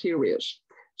much more serious.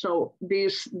 So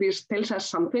this tells us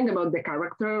something about the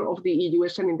character of the EU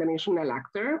as an international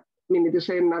actor. I mean, it is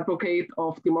an advocate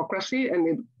of democracy,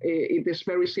 and it is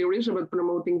very serious about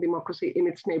promoting democracy in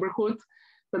its neighborhood.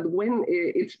 But when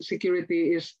its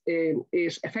security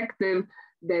is affected,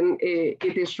 then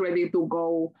it is ready to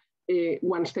go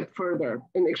one step further,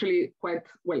 and actually quite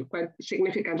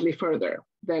significantly further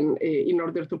than in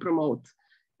order to promote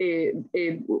a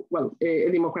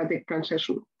democratic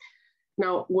transition.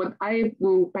 Now, what I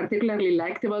particularly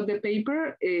liked about the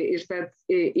paper is that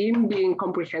in being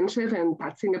comprehensive and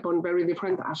touching upon very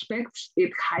different aspects,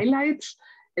 it highlights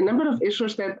a number of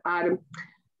issues that are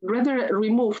rather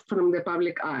removed from the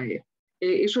public eye,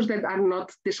 issues that are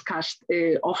not discussed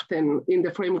often in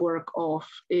the framework of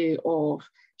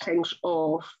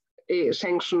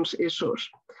sanctions issues.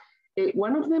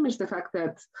 One of them is the fact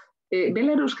that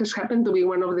Belarus has happened to be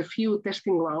one of the few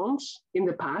testing grounds in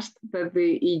the past that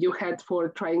the EU had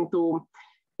for trying to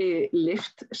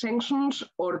lift sanctions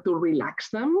or to relax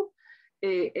them.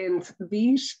 And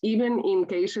these, even in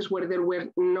cases where there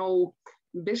were no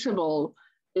visible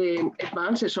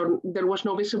advances, or there was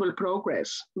no visible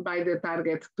progress by the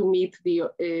target to meet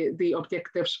the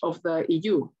objectives of the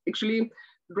EU. Actually,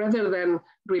 rather than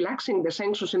relaxing the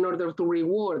sanctions in order to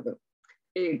reward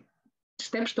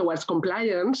steps towards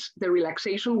compliance, the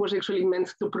relaxation was actually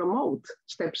meant to promote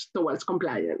steps towards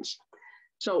compliance.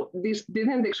 So this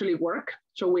didn't actually work.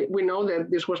 So we know that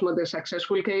this was not a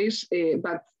successful case,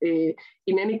 but in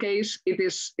any case, it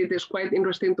is quite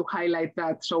interesting to highlight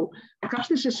that. So perhaps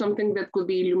this is something that could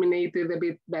be illuminated a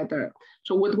bit better.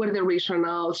 So what were the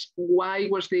rationales? Why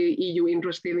was the EU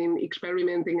interested in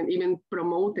experimenting and even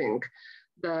promoting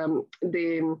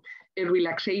a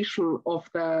relaxation of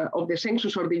the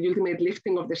sanctions, or the ultimate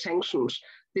lifting of the sanctions,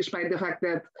 despite the fact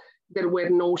that there were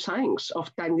no signs of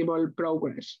tangible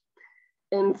progress?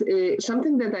 And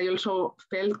something that I also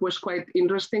felt was quite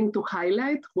interesting to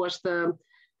highlight was the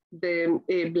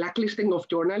blacklisting of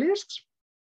journalists.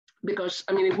 Because,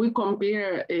 I mean, if we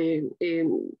compare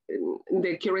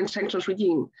the current sanctions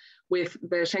regime with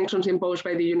the sanctions imposed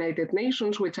by the United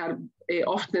Nations, which are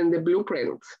often the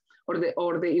blueprint or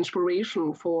the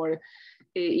inspiration for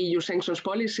EU sanctions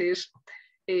policies,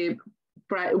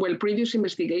 previous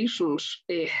investigations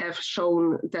have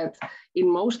shown that in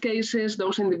most cases,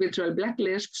 those individual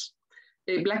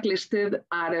blacklisted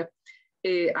are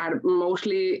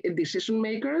mostly decision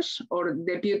makers or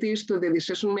deputies to the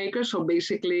decision makers, so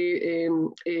basically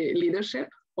leadership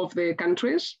of the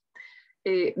countries.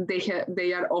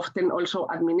 They are often also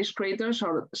administrators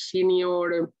or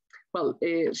senior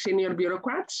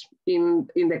bureaucrats in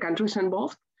the countries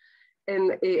involved.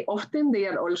 And often they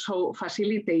are also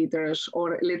facilitators,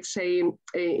 or let's say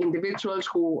individuals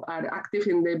who are active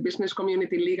in the business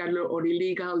community, legal or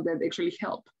illegal, that actually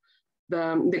help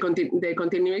the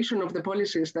continuation of the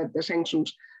policies that the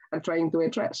sanctions are trying to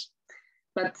address.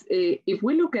 But if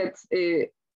we look at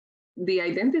the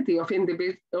identity of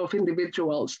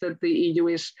individuals that the EU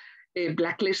is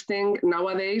blacklisting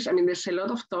nowadays, I mean, there's a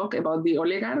lot of talk about the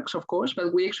oligarchs, of course,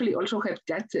 but we actually also have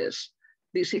judges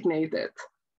designated,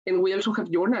 and we also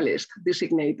have journalists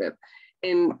designated.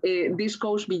 And this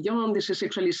goes beyond, this is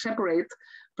actually separate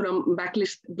from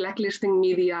blacklisting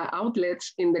media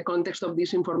outlets in the context of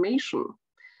disinformation.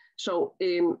 So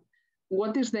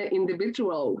what is the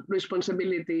individual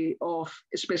responsibility of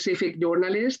specific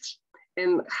journalists,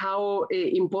 and how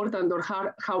important or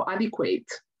how adequate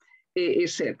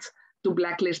is it to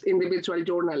blacklist individual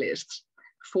journalists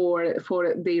for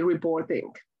their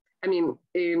reporting? I mean,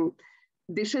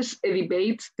 this is a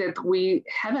debate that we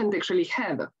haven't actually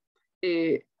had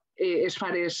as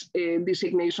far as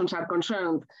designations are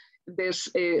concerned. There's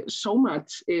so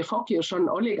much focus on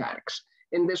oligarchs,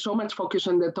 and there's so much focus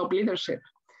on the top leadership.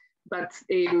 But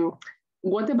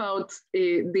what about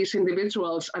these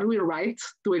individuals? Are we right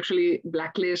to actually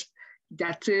blacklist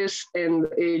judges and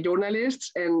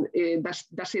journalists? And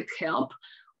does it help?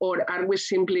 Or are we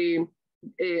simply,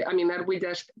 are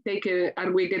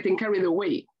we getting carried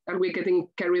away? Are we getting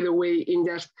carried away in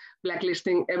just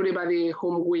blacklisting everybody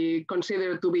whom we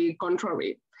consider to be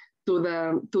contrary to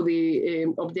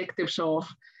the objectives of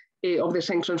the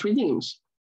sanctions regimes?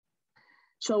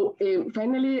 So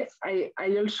finally, I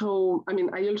also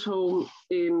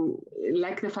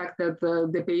like the fact that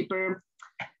the paper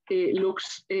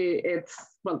looks at,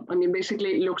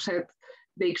 basically looks at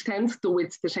the extent to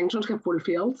which the sanctions have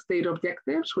fulfilled their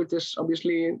objectives, which is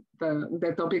obviously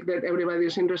the topic that everybody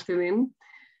is interested in.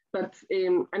 But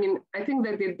I think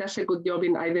that it does a good job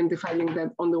in identifying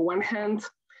that on the one hand,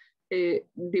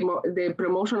 the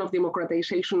promotion of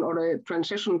democratization or a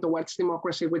transition towards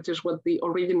democracy, which is what the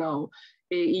original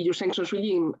EU sanctions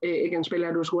regime against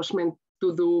Belarus was meant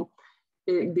to do,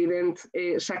 didn't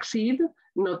succeed,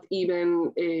 not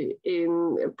even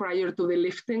prior to the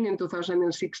lifting in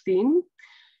 2016.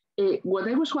 What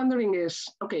I was wondering is,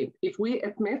 okay, if we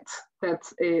admit that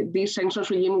this sanctions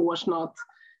regime was not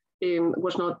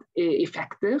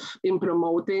effective in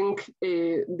promoting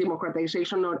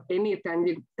democratization or any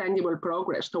tangible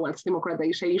progress towards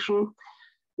democratization,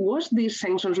 was this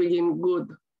sanctions regime good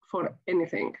for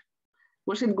anything?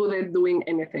 Was it good at doing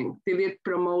anything? Did it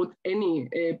promote any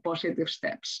positive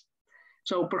steps?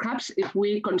 So perhaps if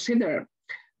we consider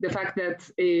the fact that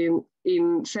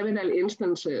in several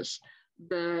instances,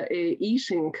 the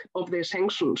easing of the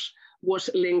sanctions was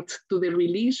linked to the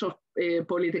release of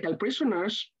political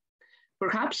prisoners,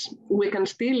 perhaps we can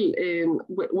still,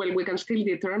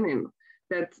 determine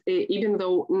that even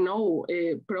though no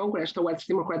progress towards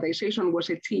democratization was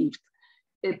achieved,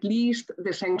 at least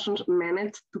the sanctions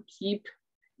managed to keep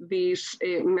these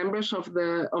members of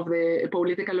the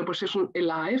political opposition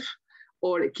alive,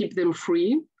 or keep them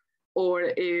free,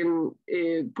 or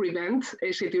prevent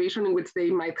a situation in which they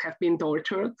might have been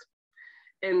tortured.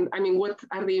 And what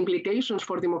are the implications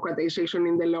for democratization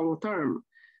in the long term?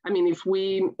 If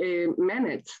we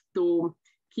manage to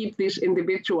keep these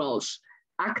individuals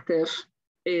active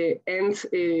and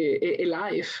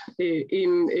alive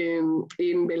in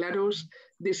Belarus,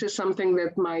 this is something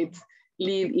that might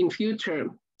lead in future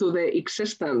to the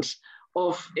existence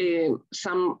of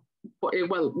some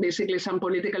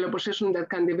political opposition that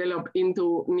can develop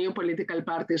into new political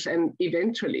parties, and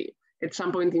eventually, at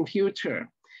some point in future,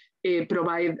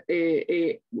 provide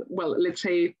let's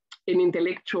say an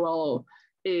intellectual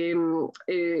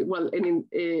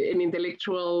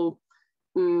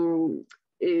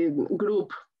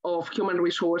group of human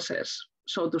resources,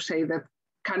 so to say, that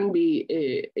can be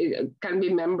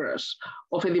members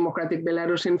of a democratic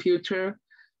Belarus in future.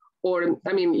 Or,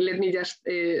 let me just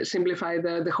simplify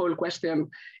the whole question.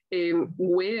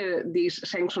 Were these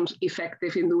sanctions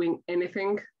effective in doing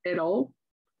anything at all?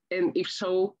 And if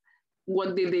so,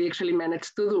 what did they actually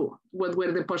manage to do? What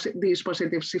were these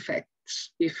positive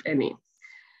effects, if any?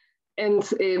 And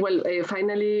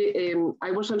finally,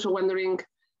 I was also wondering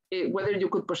whether you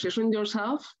could position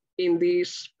yourself in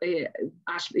this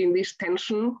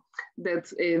tension that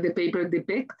the paper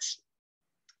depicts.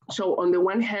 So on the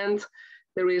one hand,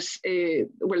 there is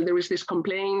this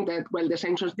complaint that the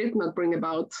sanctions did not bring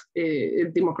about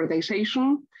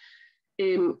democratization.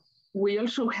 We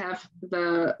also have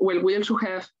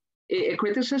a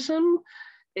criticism,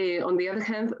 on the other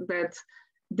hand, that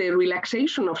the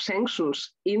relaxation of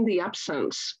sanctions in the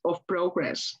absence of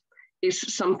progress is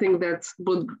something that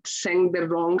would send the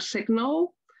wrong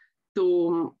signal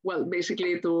to,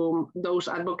 basically to those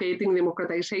advocating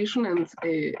democratization and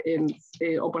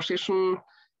opposition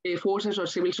forces or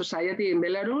civil society in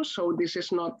Belarus. So this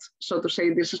is not, so to say,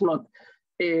 this is not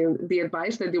the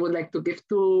advice that you would like to give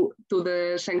to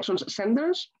the sanctions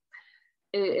senders.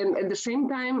 And at the same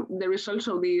time, there is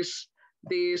also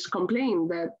this complaint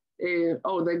that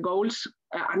the goals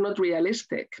are not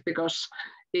realistic, because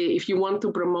if you want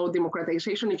to promote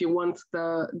democratization, if you want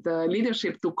the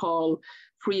leadership to call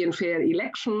free and fair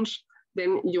elections,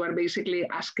 then you are basically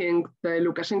asking the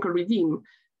Lukashenko regime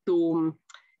to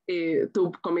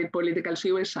commit political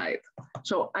suicide.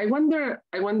 So I wonder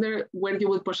where you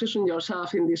would position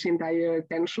yourself in this entire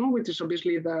tension, which is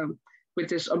obviously the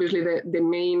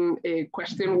main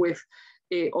question with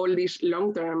all these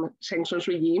long-term sanctions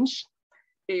regimes.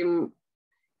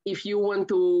 If you want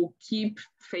to keep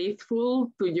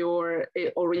faithful to your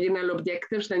original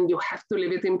objectives, then you have to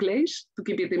leave it in place, to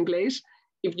keep it in place.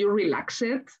 If you relax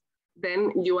it,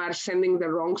 then you are sending the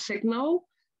wrong signal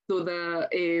to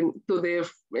the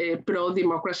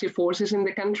pro-democracy forces in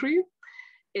the country.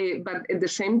 But at the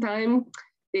same time,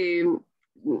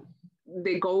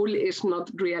 the goal is not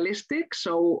realistic.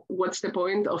 So what's the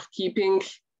point of keeping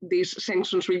this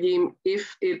sanctions regime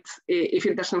if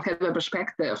it doesn't have a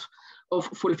perspective of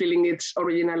fulfilling its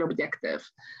original objective?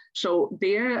 So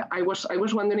there, I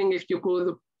was wondering if you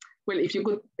could,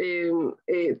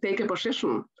 take a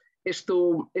position as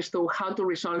to how to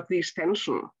resolve this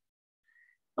tension.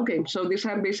 Okay, so these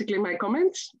are basically my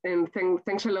comments, and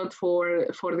thanks a lot for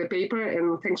the paper,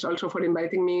 and thanks also for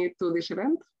inviting me to this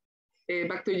event.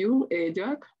 Back to you,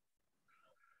 Joerg.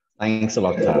 Thanks a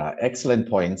lot, Clara. Excellent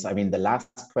points. I mean, the last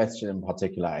question in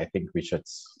particular, I think we should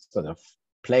sort of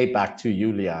play back to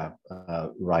Yuliya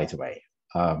right away.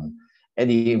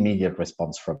 Any immediate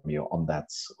response from you on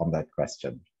that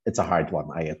question? It's a hard one,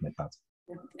 I admit that.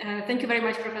 Thank you very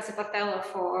much, Professor Portela,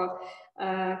 for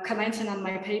commenting on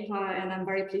my paper, and I'm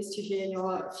very pleased to hear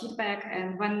your feedback.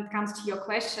 And when it comes to your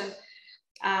question,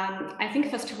 I think,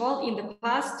 first of all, in the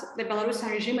past, the Belarusian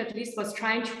regime at least was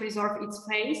trying to preserve its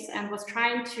face and was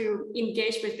trying to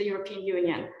engage with the European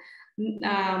Union,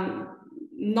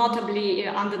 notably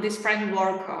under this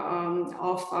framework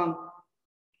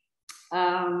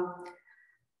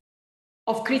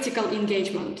of critical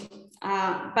engagement.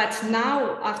 But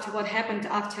now, after what happened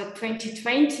after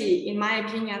 2020, in my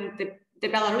opinion, the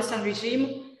Belarusian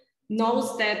regime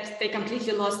knows that they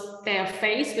completely lost their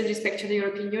face with respect to the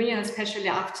European Union, especially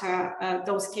after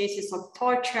those cases of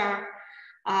torture,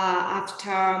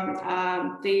 after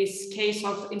this case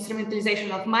of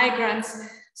instrumentalization of migrants.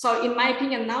 So in my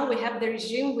opinion, now we have the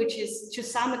regime which is to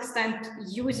some extent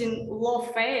using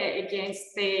lawfare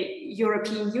against the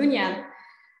European Union.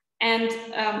 And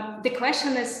the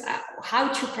question is how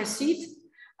to proceed,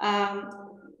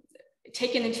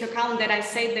 taking into account that I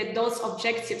say that those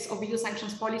objectives of EU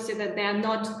sanctions policy, that they are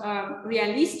not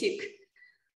realistic.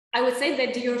 I would say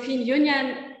that the European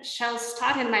Union shall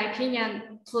start, in my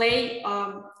opinion, play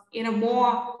in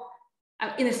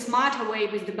a smarter way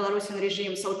with the Belarusian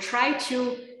regime. So try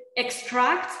to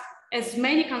extract as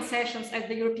many concessions as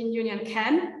the European Union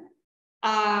can.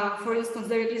 For instance,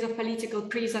 the release of political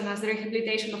prisoners, the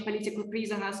rehabilitation of political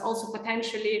prisoners, also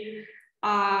potentially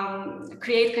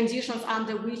create conditions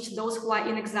under which those who are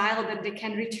in exile, that they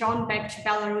can return back to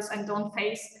Belarus and don't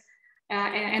face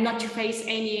and not to face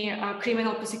any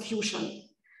criminal persecution.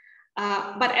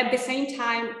 But at the same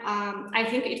time, I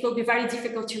think it will be very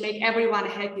difficult to make everyone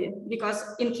happy, because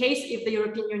in case if the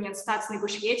European Union starts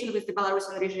negotiating with the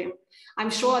Belarusian regime, I'm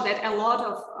sure that a lot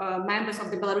of members of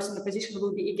the Belarusian opposition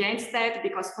will be against that,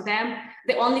 because for them,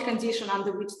 the only condition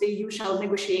under which the EU shall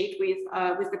negotiate with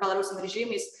the Belarusian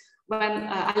regime is when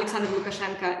Alexander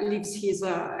Lukashenko leaves his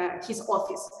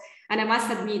office. And I must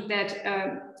admit that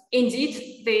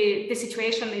indeed the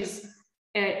situation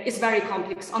is very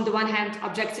complex. On the one hand,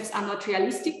 objectives are not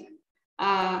realistic,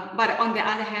 but on the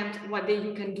other hand, what the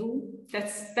EU can do,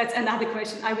 that's another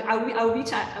question.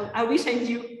 I wish I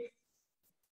knew.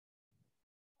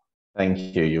 Thank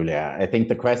you, Yuliya. I think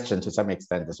the question to some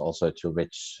extent is also to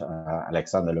which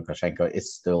Alexander Lukashenko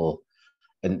is still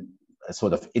a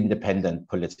sort of independent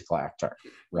political actor,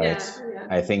 right? Yeah.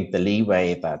 I think the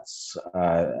leeway that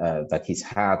he's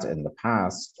had in the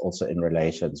past, also in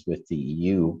relations with the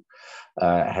EU,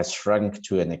 has shrunk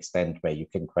to an extent where you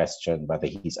can question whether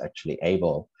he's actually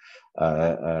able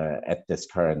at this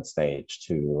current stage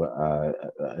to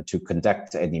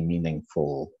conduct any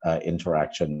meaningful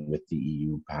interaction with the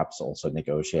EU, perhaps also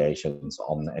negotiations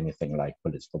on anything like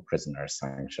political prisoner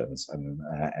sanctions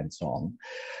and so on.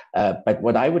 But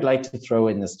what I would like to throw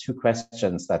in is two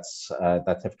questions that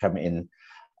have come in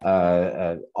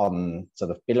on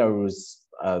sort of Belarus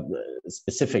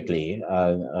specifically,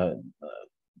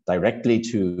 directly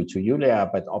to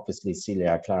Yuliya, but obviously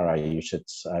Celia, Clara, you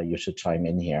should chime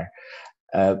in here.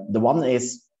 The one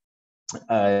is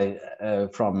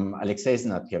from Alexei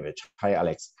Znatkiewicz. Hi,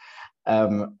 Alex.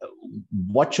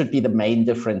 What should be the main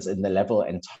difference in the level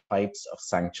and types of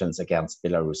sanctions against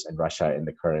Belarus and Russia in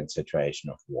the current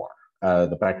situation of war?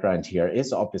 the background here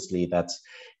is obviously that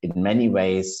in many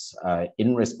ways,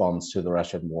 in response to the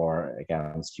Russian war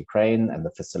against Ukraine and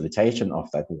the facilitation of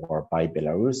that war by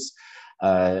Belarus,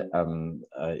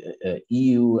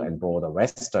 EU and broader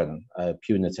Western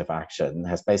punitive action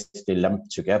has basically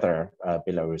lumped together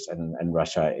Belarus and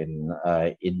Russia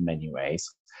in many ways.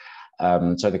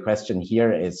 So the question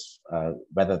here is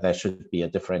whether there should be a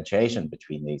differentiation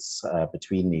between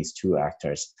these two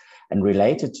actors. And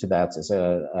related to that is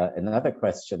another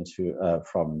question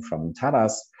from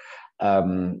Taras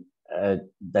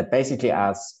that basically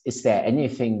asks: is there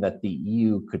anything that the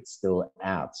EU could still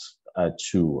add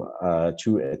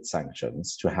to its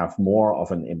sanctions to have more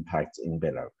of an impact in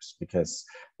Belarus? Because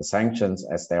the sanctions,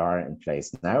 as they are in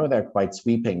place now, they're quite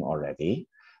sweeping already.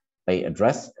 They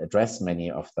address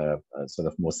many of the sort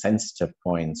of more sensitive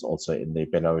points also in the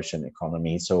Belarusian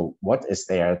economy. So what is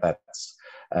there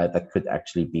that could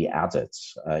actually be added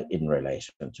in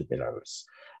relation to Belarus?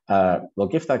 We'll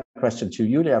give that question to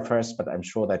Yuliya first, but I'm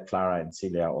sure that Clara and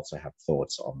Celia also have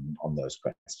thoughts on those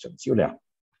questions. Yuliya.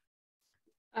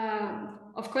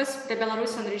 Of course, the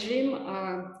Belarusian regime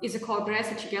is a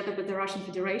co-aggressor together with the Russian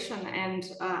Federation, and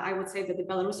I would say that the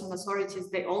Belarusian authorities,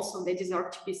 they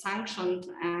deserve to be sanctioned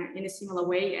in a similar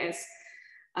way as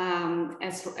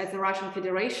the Russian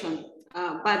Federation.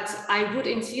 But I would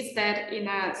insist that in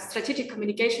a strategic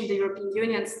communication, the European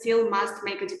Union still must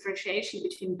make a differentiation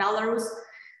between Belarus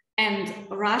and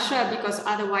Russia, because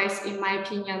otherwise, in my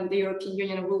opinion, the European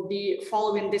Union will be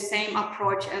following the same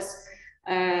approach as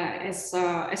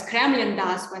Kremlin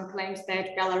does when claims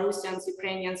that Belarusians,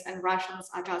 Ukrainians, and Russians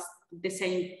are just the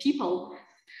same people.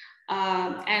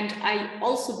 And I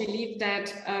also believe that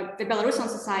the Belarusian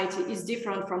society is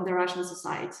different from the Russian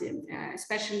society,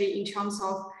 especially in terms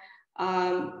of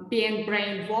being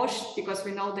brainwashed, because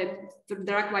we know that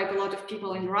there are quite a lot of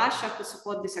people in Russia who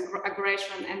support this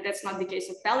aggression, and that's not the case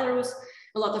of Belarus.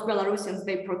 A lot of Belarusians,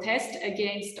 they protest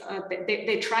against,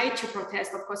 they try to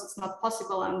protest. Of course, it's not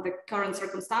possible under the current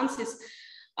circumstances,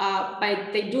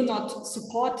 but they do not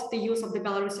support the use of the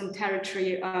Belarusian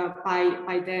territory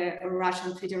by the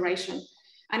Russian Federation.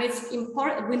 And it's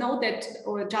important, we know that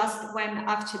just when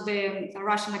after the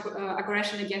Russian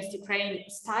aggression against Ukraine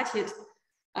started,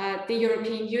 the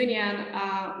European Union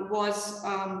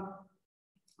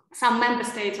some member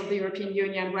states of the European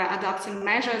Union were adopting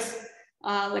measures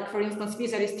like, for instance,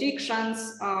 visa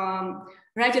restrictions,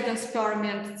 residence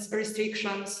permit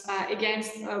restrictions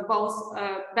against both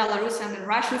Belarusian and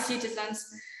Russian citizens.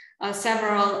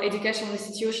 Several educational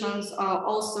institutions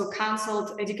also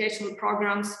canceled educational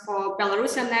programs for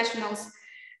Belarusian nationals.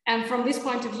 And from this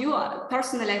point of view,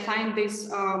 personally, I find this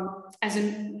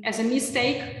as a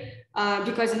mistake.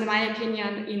 Because in my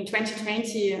opinion, in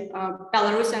 2020,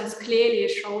 Belarusians clearly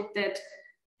showed that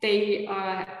they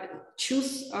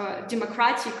choose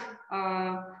democratic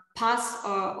path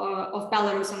of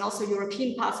Belarus and also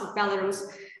European path of Belarus.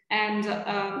 And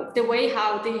the way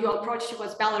how the EU approach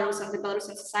towards Belarus and the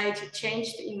Belarusian society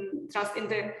changed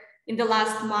in the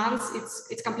last months,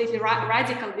 it's completely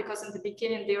radical, because in the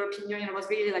beginning, the European Union was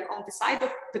really like on the side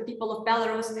of the people of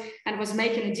Belarus and was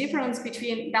making a difference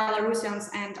between Belarusians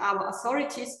and our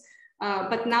authorities.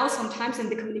 But now sometimes in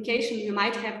the communication, you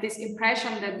might have this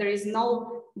impression that there is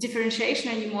no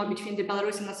differentiation anymore between the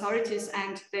Belarusian authorities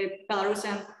and the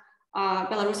Belarusian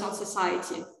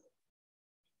society.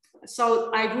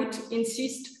 So I would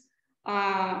insist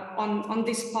on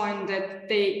this point that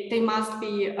they must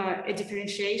be a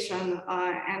differentiation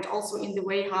and also in the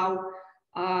way how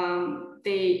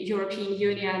the European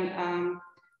Union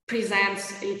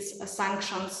presents its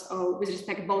sanctions with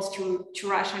respect both to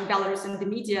Russia and Belarus and the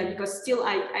media, because still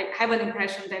I have an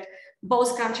impression that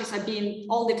both countries are being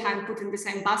all the time put in the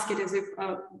same basket as if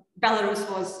Belarus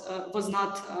was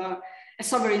not a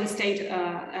sovereign state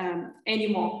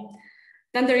anymore.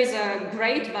 Then there is a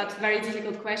great but very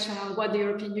difficult question on what the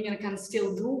European Union can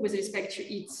still do with respect to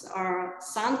its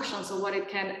sanctions, or what it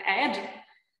can add.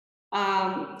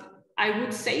 I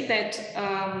would say that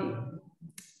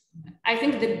I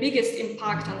think the biggest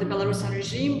impact on the Belarusian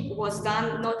regime was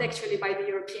done not actually by the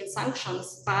European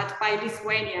sanctions, but by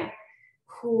Lithuania,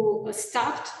 who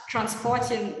stopped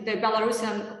transporting the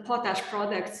Belarusian potash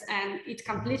products, and it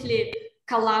completely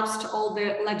collapsed all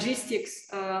the logistics.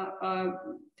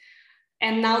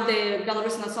 And now the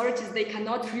Belarusian authorities, they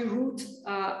cannot reroute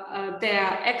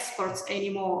their exports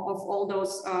anymore of all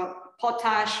those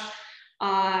potash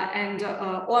and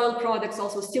oil products,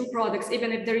 also steel products,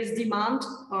 even if there is demand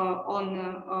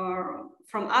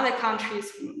from other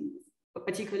countries,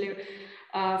 particularly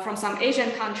from some Asian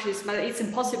countries, but it's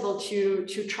impossible to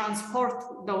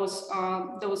transport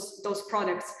those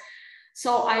products.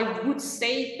 So I would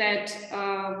say that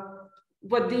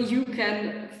what the EU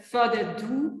can further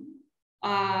do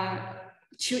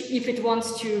if it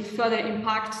wants to further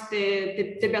impact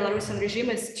the Belarusian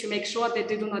regime is to make sure that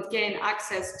they do not gain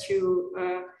access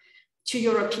to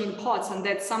European ports. And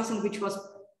that's something which was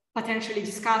potentially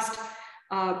discussed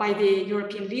by the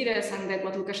European leaders, and that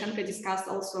what Lukashenka discussed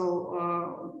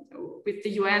also with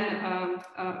the UN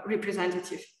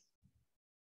representative.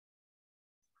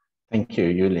 Thank you,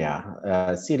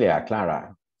 Yuliya. Celia,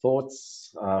 Clara,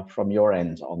 thoughts from your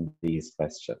end on these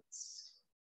questions?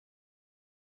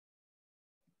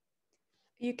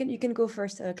 You can go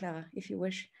first, Clara, if you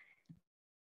wish.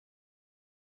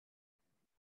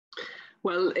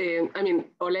 Well, I mean,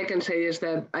 all I can say is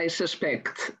that I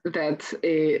suspect that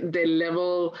the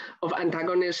level of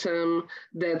antagonism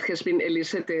that has been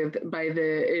elicited by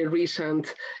the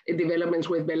recent developments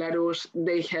with Belarus,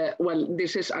 well,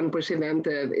 this is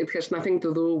unprecedented. It has nothing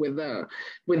to do with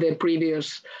the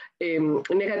previous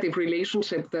negative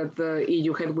relationship that the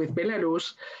EU had with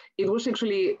Belarus. It was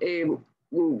actually,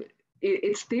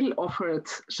 it still offered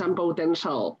some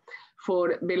potential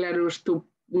for Belarus to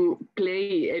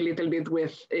play a little bit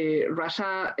with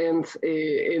Russia and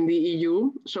the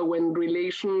EU. So when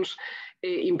relations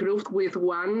improved with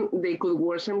one, they could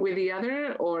worsen with the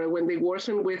other, or when they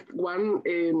worsened with one,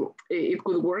 it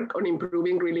could work on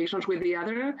improving relations with the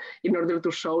other in order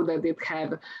to show that it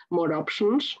had more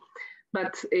options.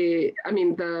 But I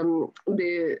mean,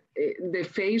 the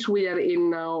phase we are in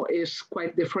now is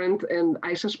quite different, and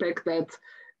I suspect that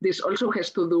this also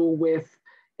has to do with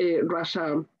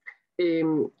Russia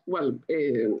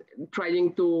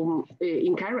trying to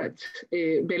encourage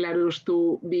Belarus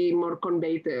to be more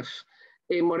combative,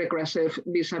 more aggressive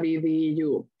vis-a-vis the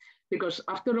EU. Because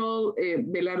after all,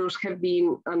 Belarus have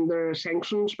been under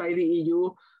sanctions by the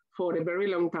EU for a very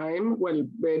long time,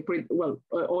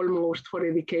 almost for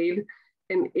a decade,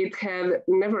 and it had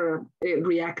never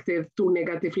reacted too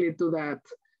negatively to that,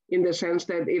 in the sense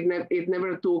that it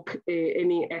never took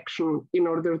any action in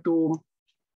order to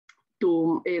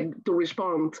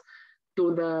respond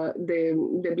to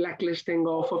the blacklisting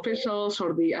of officials,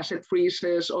 or the asset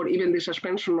freezes, or even the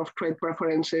suspension of trade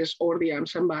preferences, or the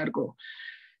arms embargo.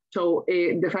 So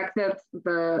the fact that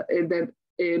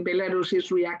Belarus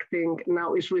is reacting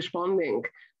now, is responding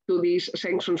to these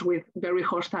sanctions with very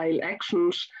hostile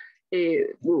actions,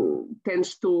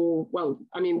 tends to,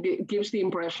 gives the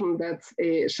impression that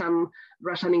some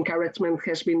Russian encouragement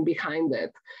has been behind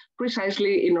it,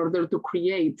 precisely in order to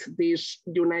create this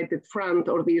united front,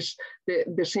 or the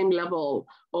same level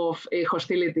of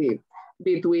hostility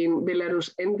between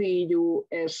Belarus and the EU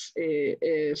as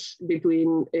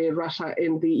between Russia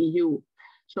and the EU.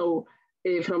 So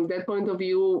from that point of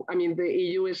view, I mean, the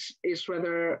EU is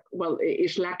rather,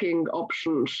 is lacking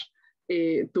options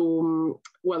to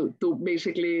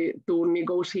basically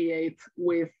negotiate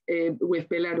with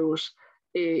Belarus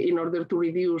in order to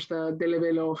reduce the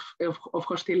level of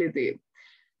hostility.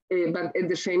 But at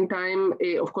the same time,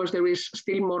 of course, there is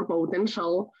still more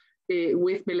potential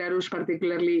with Belarus,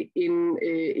 particularly in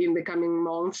the coming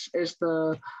months, as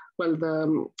the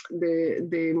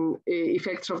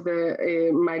effects of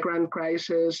the migrant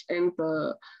crisis and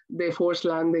the forced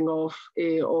landing of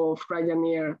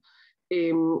Ryanair.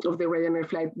 Of the Ryanair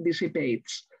flight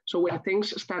dissipates. So when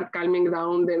things start calming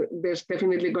down, there's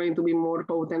definitely going to be more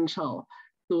potential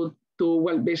to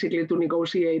basically to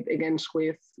negotiate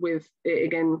with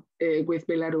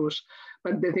Belarus.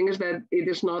 But the thing is that it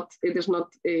is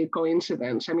not a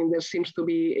coincidence. I mean, there seems to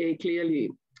be clearly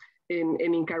an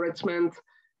encouragement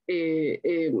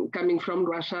coming from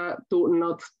Russia to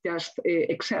not just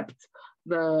accept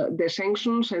the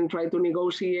sanctions and try to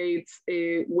negotiate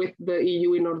with the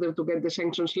EU in order to get the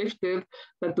sanctions lifted,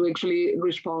 but to actually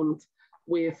respond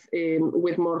with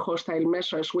more hostile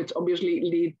measures, which obviously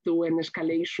lead to an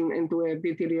escalation and to a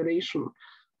deterioration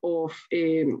of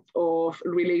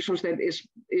relations that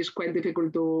is quite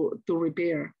difficult to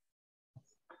repair.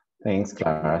 Thanks,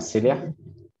 Clara. Celia?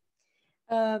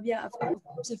 Yeah, of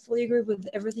course, I fully agree with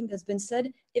everything that's been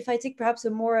said. If I take perhaps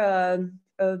a more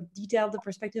detailed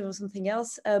perspective of something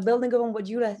else, building on what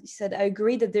Yuliya said, I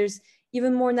agree that there's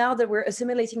even more now that we're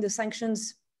assimilating the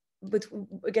sanctions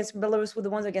against Belarus with the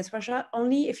ones against Russia,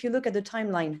 only if you look at the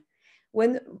timeline.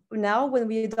 When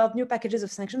we adopt new packages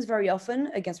of sanctions, very often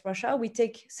against Russia, we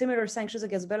take similar sanctions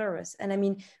against Belarus. And I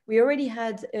mean, we already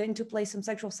had into place some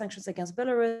sectoral sanctions against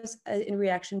Belarus in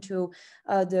reaction to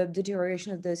the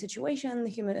deterioration of the situation,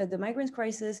 the migrant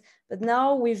crisis. But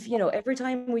now we've, every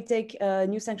time we take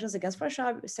new sanctions against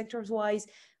Russia, sectors-wise,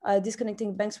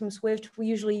 disconnecting banks from SWIFT, we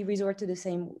usually resort to the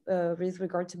same with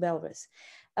regard to Belarus.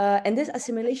 And this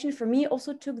assimilation for me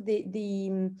also took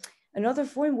another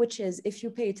form, which is, if you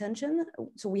pay attention,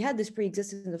 so we had this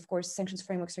pre-existing, of course, sanctions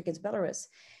frameworks against Belarus.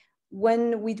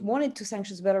 When we wanted to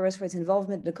sanction Belarus for its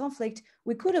involvement in the conflict,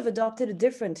 we could have adopted a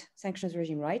different sanctions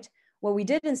regime, right? What we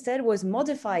did instead was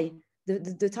modify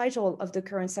the title of the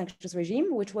current sanctions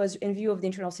regime, which was in view of the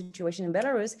internal situation in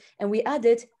Belarus, and we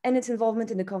added and its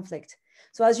involvement in the conflict.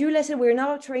 So as Yuliya said, we're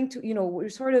now trying to, we're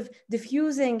sort of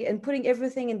diffusing and putting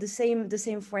everything in the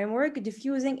same framework,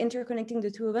 diffusing, interconnecting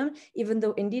the two of them, even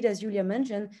though indeed, as Yuliya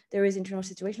mentioned, there is internal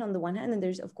situation on the one hand, and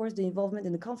there's of course the involvement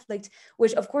in the conflict,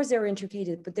 which of course they're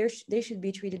intricated, but they should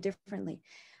be treated differently.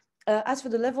 As for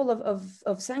the level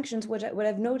of sanctions, what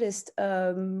I've noticed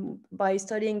by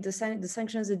studying the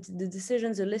sanctions, the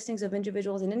decisions, the listings of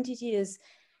individuals and entities is,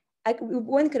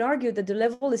 one can argue that the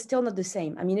level is still not the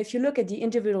same. I mean, if you look at the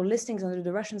individual listings under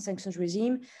the Russian sanctions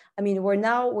regime, I mean, we're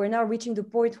now reaching the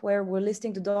point where we're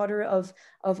listing the daughter of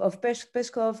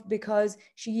Peskov because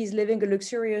she is living a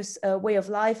luxurious way of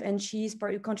life and she's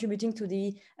contributing to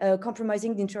the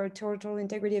compromising the territorial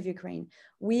integrity of Ukraine.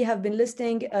 We have been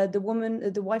listing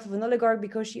the wife of an oligarch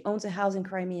because she owns a house in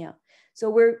Crimea.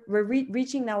 So we're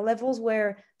reaching now levels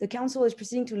where the council is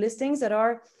proceeding to listings that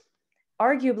are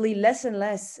arguably less and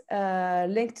less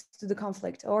linked to the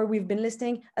conflict. Or we've been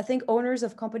listing, I think, owners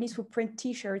of companies who print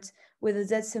T-shirts with a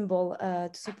Z symbol to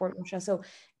support Russia. So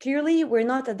clearly, we're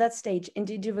not at that stage.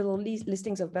 Individual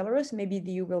listings of Belarus, maybe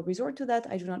the EU will resort to that,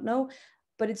 I do not know.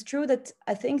 But it's true that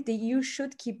I think the EU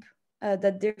should keep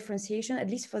that differentiation, at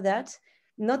least for that,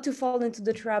 not to fall into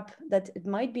the trap that it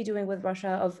might be doing with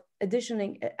Russia of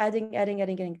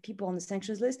adding people on the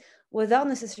sanctions list without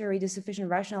necessarily the sufficient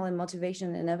rationale and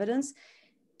motivation and evidence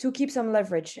to keep some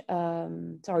leverage.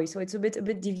 Sorry, so it's a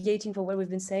bit deviating from what we've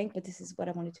been saying, but this is what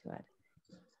I wanted to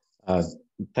add.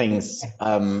 Thanks.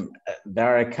 There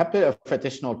are a couple of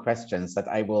additional questions that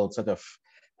I will sort of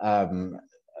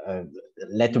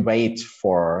let wait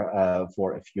for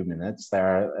a few minutes.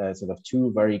 There are sort of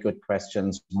two very good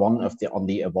questions. One on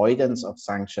the avoidance of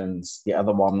sanctions, the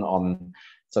other one on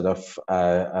sort of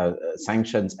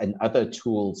sanctions and other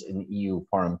tools in EU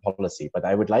foreign policy. But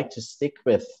I would like to stick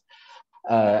with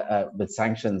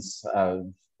sanctions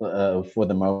for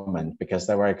the moment, because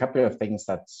there were a couple of things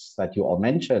that you all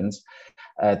mentioned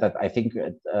that I think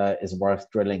is worth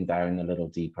drilling down a little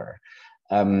deeper.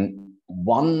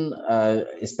 One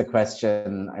is the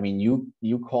question, I mean,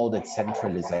 you called it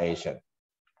centralization.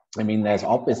 I mean, there's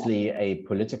obviously a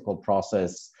political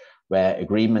process where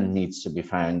agreement needs to be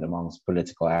found amongst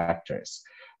political actors.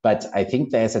 But I think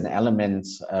there's an element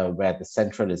where the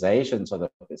centralization sort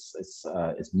of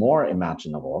is more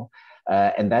imaginable,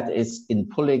 and that is in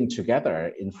pulling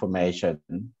together information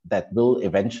that will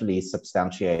eventually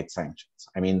substantiate sanctions.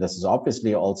 I mean, this is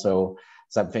obviously also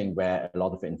something where a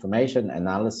lot of information,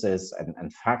 analysis,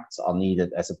 and facts are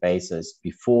needed as a basis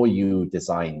before you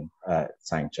design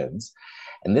sanctions.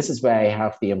 And this is where I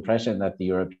have the impression that the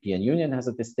European Union has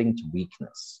a distinct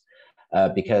weakness,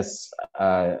 because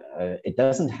it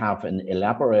doesn't have an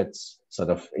elaborate sort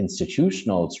of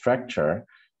institutional structure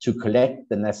to collect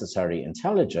the necessary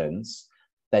intelligence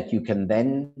that you can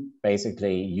then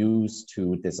basically use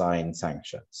to design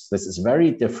sanctions. This is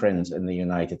very different in the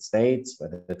United States,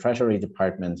 where the Treasury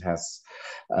Department has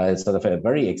sort of a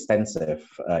very extensive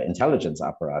intelligence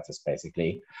apparatus,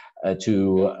 basically,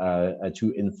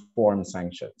 to inform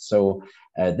sanctions. So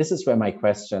this is where my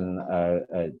question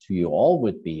to you all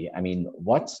would be, I mean,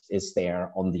 what is there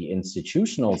on the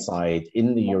institutional side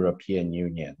in the European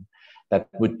Union that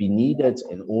would be needed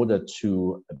in order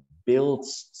to build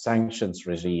sanctions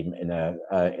regime in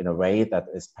a way that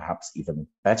is perhaps even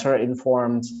better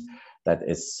informed, that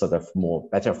is sort of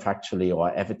better factually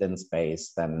or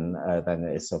evidence-based than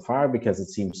it is so far? Because it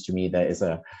seems to me there is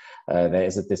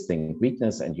a distinct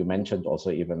weakness, and you mentioned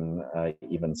also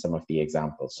even some of the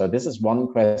examples. So this is one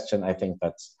question I think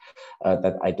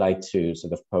that I'd like to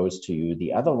sort of pose to you.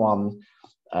 The other one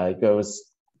goes,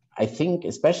 I think,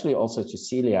 especially also to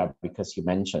Celia, because you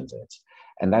mentioned it.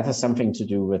 And that has something to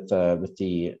do with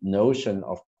the notion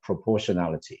of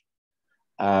proportionality.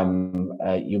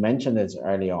 You mentioned it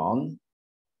earlier on.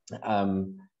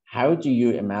 How do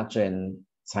you imagine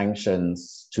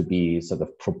sanctions to be sort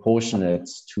of proportionate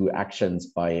to actions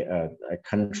by a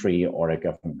country or a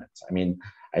government? I mean,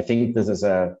 I think this is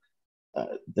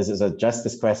a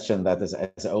justice question that is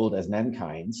as old as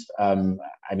mankind.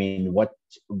 I mean,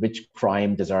 which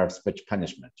crime deserves which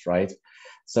punishment, right?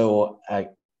 So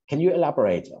can you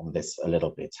elaborate on this a little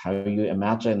bit? How you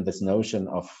imagine this notion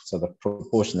of sort of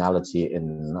proportionality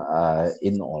in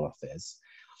all of this?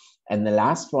 And the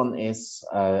last one is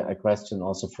a question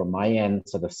also from my end,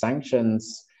 sort of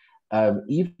sanctions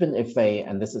even if they,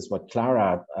 and this is what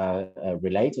Clara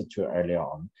related to earlier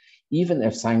on, even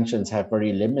if sanctions have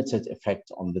very limited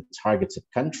effect on the targeted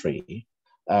country,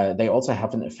 they also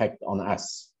have an effect on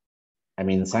us. I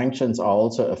mean, sanctions are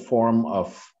also a form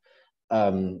of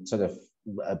sort of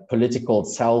political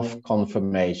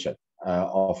self-confirmation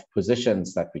of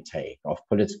positions that we take, of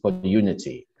political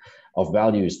unity, of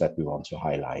values that we want to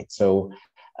highlight. So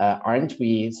aren't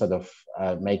we sort of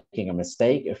making a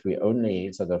mistake if we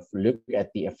only sort of look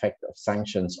at the effect of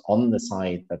sanctions on the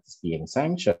side that is being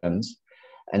sanctioned?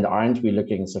 And aren't we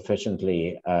looking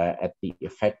sufficiently at the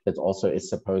effect that also is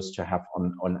supposed to have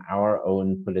on our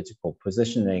own political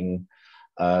positioning,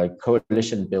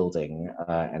 coalition building,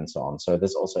 and so on? So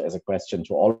this also is a question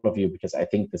to all of you, because I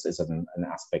think this is an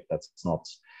aspect that's not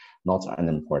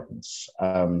unimportant.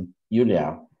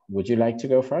 Yuliya, would you like to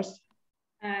go first?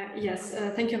 Yes,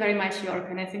 thank you very much, Joerg.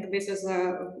 And I think this is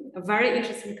a very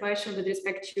interesting question with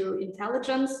respect to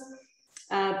intelligence.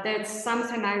 That's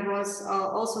something I was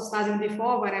also studying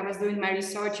before when I was doing my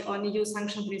research on EU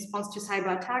sanctions response to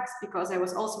cyber attacks, because I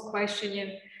was also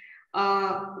questioning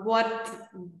what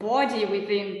body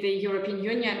within the European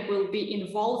Union will be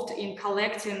involved in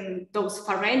collecting those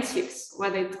forensics,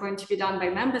 whether it's going to be done by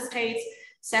member states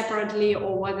separately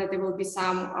or whether there will be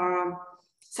some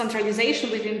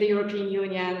centralization within the European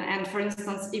Union. And for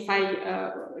instance, if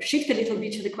I shift a little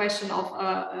bit to the question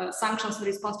of sanctions in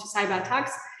response to cyber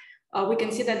attacks, we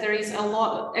can see that there is a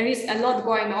lot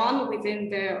going on within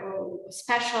the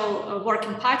special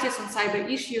working parties on cyber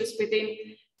issues within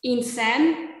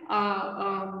INSEN,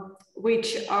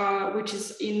 which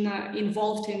is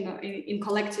involved in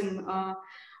collecting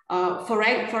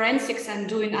forensics and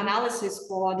doing analysis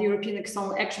for the European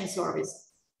External Action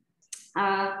Service.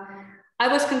 I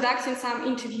was conducting some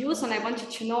interviews and I wanted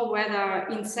to know whether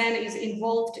INSEN is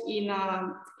involved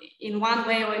in one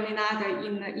way or in another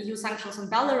in EU sanctions on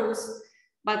Belarus.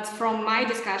 But from my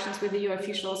discussions with the EU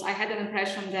officials, I had an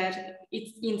impression that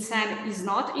INSEN is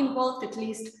not involved, at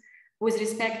least with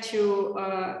respect to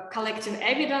collecting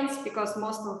evidence, because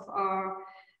most of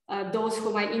those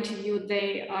whom I interviewed,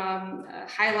 they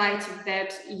highlighted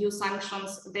that EU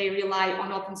sanctions, they rely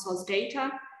on open source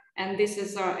data. And this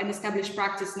is an established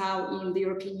practice now in the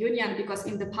European Union, because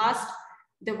in the past,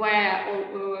 there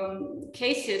were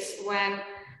cases when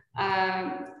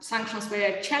sanctions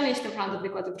were challenged in front of the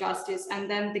Court of Justice, and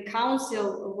then the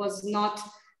Council was not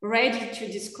ready to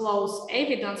disclose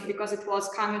evidence because it was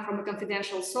coming from a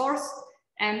confidential source.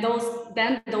 And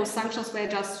those sanctions were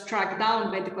just struck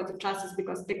down by the Court of Justice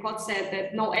because the court said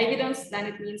that no evidence, then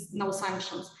it means no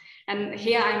sanctions. And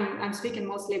here I'm speaking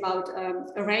mostly about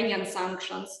Iranian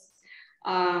sanctions.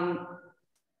 But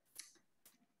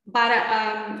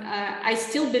I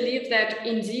still believe that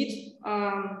indeed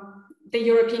the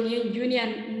European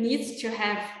Union needs to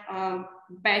have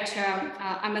better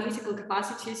analytical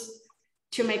capacities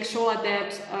to make sure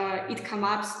that it comes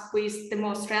up with the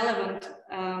most relevant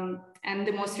and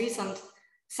the most recent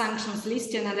sanctions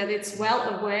listing, and that it's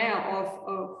well aware of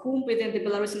whom within the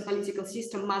Belarusian political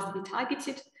system must be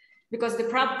targeted. Because the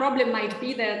problem might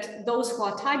be that those who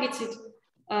are targeted,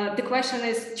 the question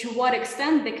is to what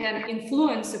extent they can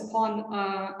influence upon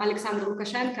Alexander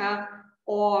Lukashenka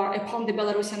or upon the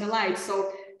Belarusian elite.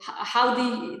 So how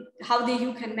the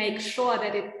EU can make sure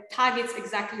that it targets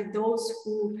exactly those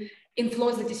who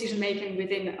influence the decision-making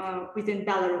within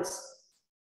Belarus.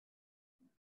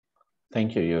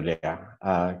 Thank you,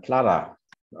 Yuliya. Clara,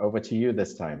 over to you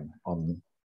this time on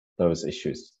those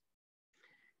issues.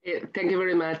 Thank you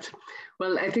very much.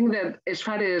 Well, I think that as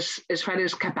far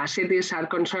as capacities are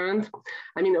concerned,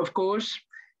 I mean, of course,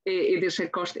 it is a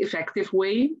cost-effective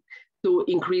way to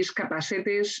increase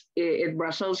capacities at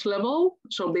Brussels level.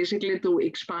 So basically to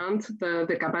expand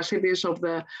the capacities of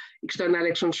the External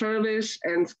Action Service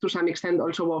and to some extent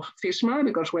also of FISMA,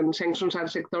 because when sanctions are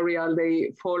sectorial,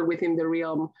 they fall within the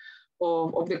realm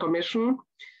of the Commission.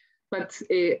 But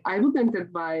I wouldn't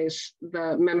advise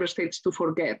the member states to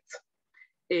forget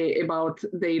about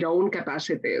their own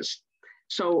capacities.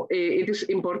 So it is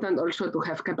important also to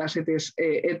have capacities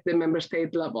at the member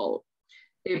state level,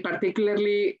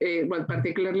 particularly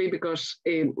because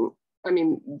I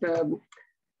mean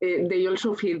they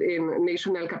also feed in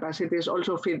national capacities,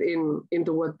 also feed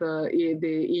into what the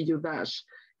EU does,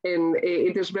 and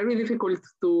it is very difficult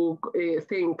to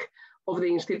think of the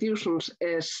institutions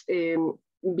as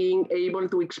being able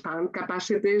to expand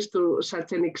capacities to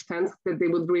such an extent that they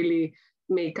would really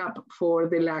make up for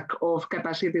the lack of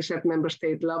capacities at member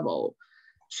state level.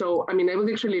 So, I mean, I would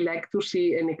actually like to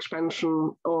see an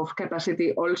expansion of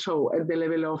capacity also at the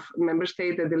level of member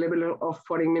state, at the level of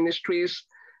foreign ministries,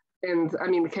 And I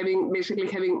mean, basically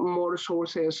having more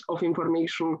sources of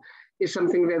information is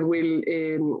something that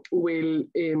will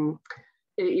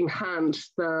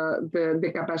enhance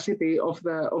the capacity of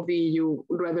the EU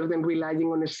rather than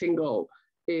relying on a single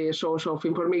source of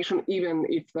information, even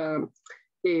if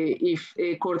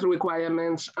court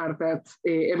requirements are that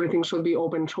everything should be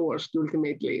open sourced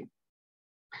ultimately.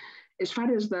 As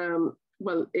far as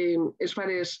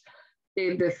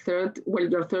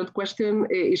your third question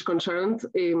is concerned,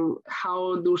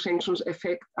 how do sanctions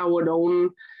affect our own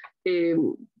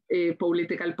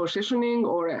political positioning,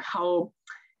 or how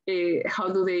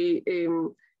do they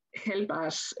help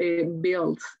us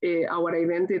build our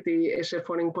identity as a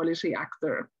foreign policy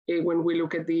actor when we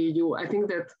look at the EU? I think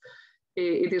that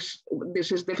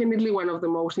this is definitely one of the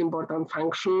most important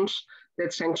functions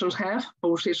that sanctions have,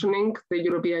 positioning the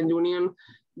European Union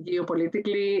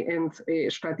geopolitically and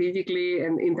strategically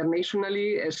and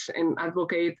internationally as an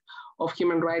advocate of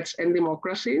human rights and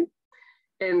democracy.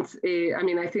 And I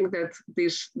mean, I think that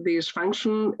this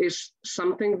function is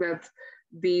something that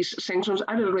these sanctions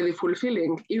are already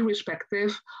fulfilling,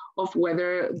 irrespective of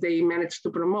whether they manage to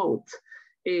promote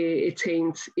a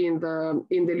change in the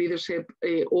leadership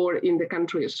or in the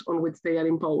countries on which they are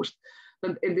imposed.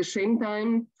 But at the same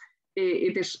time,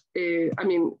 it is, I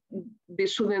mean,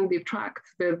 this shouldn't detract,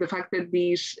 the fact that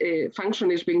this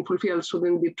function is being fulfilled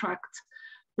shouldn't detract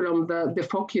from the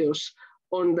focus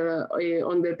on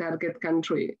the target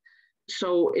country.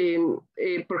 So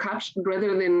perhaps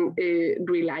rather than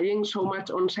relying so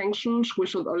much on sanctions, we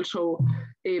should also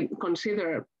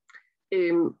consider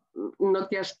not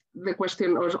just the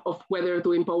question of whether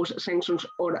to impose sanctions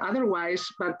or otherwise,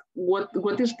 but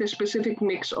what is the specific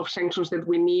mix of sanctions that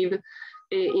we need,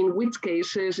 in which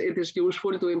cases it is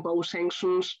useful to impose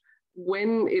sanctions,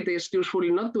 when it is useful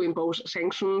not to impose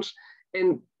sanctions,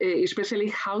 and especially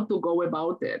how to go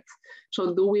about it.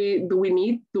 So do we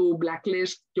need to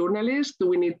blacklist journalists? Do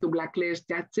we need to blacklist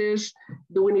judges?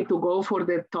 Do we need to go for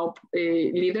the top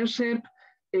leadership?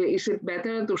 Is it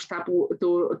better to start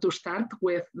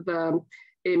with the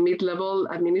mid-level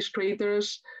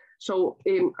administrators? So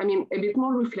I mean, a bit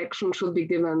more reflection should be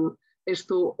given as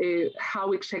to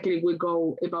how exactly we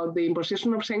go about the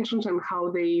imposition of sanctions and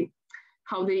how they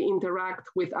interact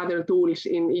with other tools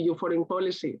in EU foreign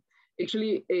policy.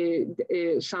 Actually,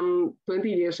 some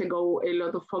 20 years ago, a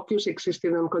lot of focus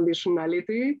existed on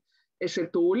conditionality as a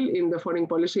tool in the foreign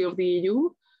policy of the EU.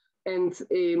 And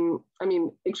I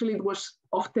mean, actually, it was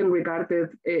often regarded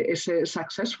as a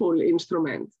successful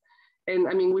instrument. And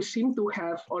I mean, we seem to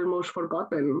have almost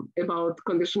forgotten about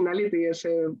conditionality as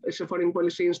a foreign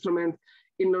policy instrument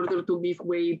in order to give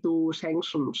way to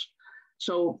sanctions.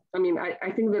 So, I mean,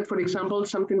 I think that, for example,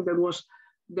 something that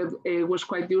was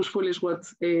quite useful is what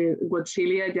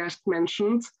Celia just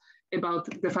mentioned about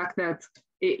the fact that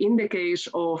in the case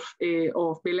of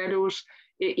Belarus,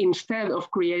 instead of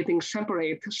creating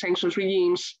separate sanctions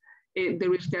regimes,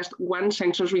 there is just one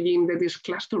sanctions regime that is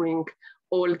clustering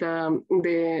all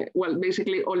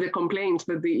basically all the complaints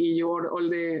that the EU, or all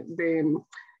the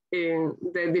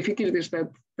difficulties that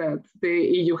the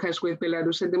EU has with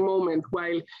Belarus at the moment,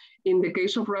 while in the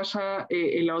case of Russia,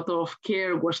 a lot of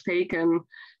care was taken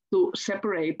to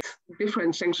separate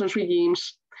different sanctions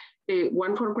regimes,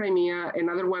 one for Crimea,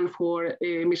 another one for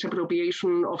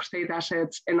misappropriation of state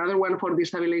assets, another one for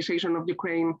destabilization of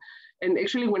Ukraine. And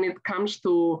actually, when it comes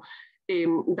to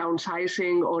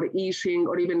downsizing or easing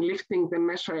or even lifting the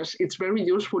measures, it's very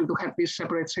useful to have these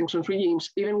separate sanctions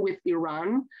regimes. Even with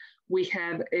Iran, we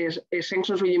had a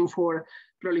sanctions regime for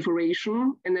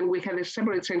proliferation, and then we had a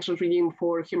separate sanctions regime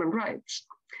for human rights.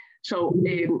 So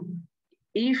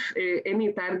if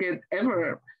any target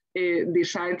ever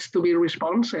decides to be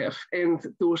responsive and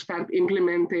to start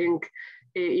implementing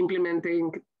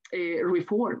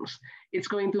reforms, it's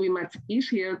going to be much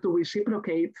easier to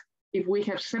reciprocate if we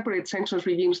have separate sanctions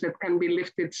regimes that can be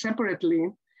lifted separately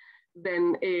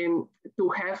than to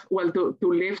have, well, to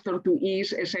lift or to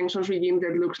ease a sanctions regime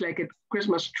that looks like a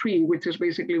Christmas tree, which is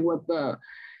basically what the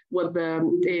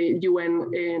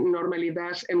UN normally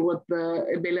does, and what the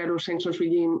Belarus sanctions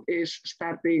regime is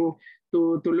starting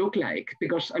to look like.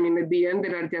 Because I mean, at the end,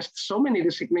 there are just so many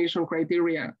designation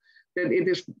criteria that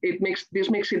this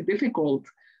makes it difficult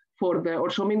for or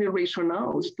so many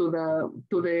rationales to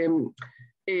the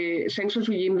sanctions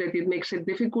regime that it makes it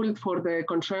difficult for the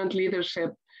concerned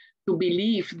leadership to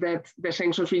believe that the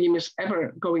sanctions regime is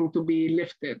ever going to be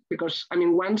lifted. Because I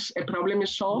mean, once a problem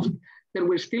is solved, there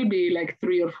will still be like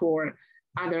 3 or 4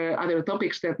 other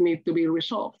topics that need to be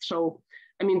resolved. So,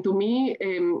 I mean, to me,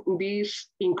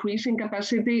 this increasing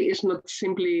capacity is not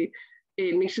simply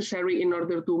necessary in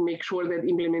order to make sure that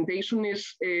implementation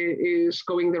is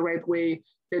going the right way,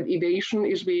 that evasion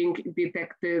is being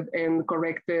detected and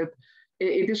corrected.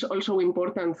 It is also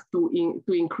important to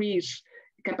increase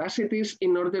capacities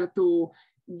in order to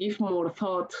give more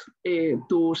thought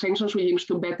to sanctions regimes,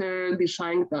 to better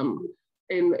design them.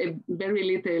 And very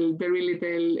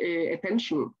little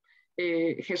attention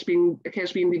has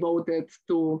been devoted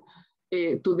to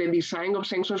the design of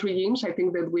sanctions regimes. I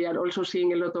think that we are also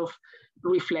seeing a lot of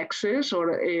reflexes,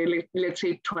 or let's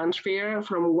say transfer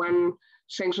from one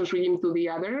sanctions regime to the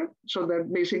other, so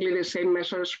that basically the same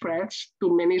measure spreads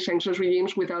to many sanctions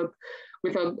regimes without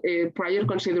prior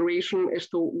consideration as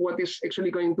to what is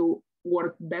actually going to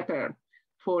work better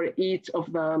for each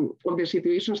of the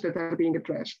situations that are being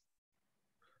addressed.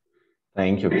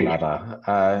 Thank you,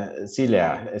 Clara.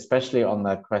 Celia, especially on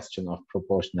the question of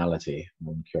proportionality,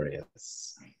 I'm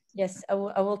curious. Yes, I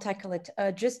will tackle it.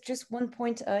 Just one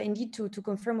point, indeed, to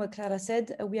confirm what Clara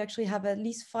said, we actually have at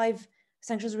least 5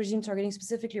 sanctions regimes targeting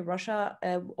specifically Russia,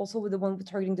 also with the one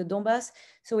targeting the Donbass.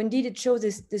 So indeed, it shows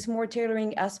this more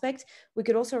tailoring aspect. We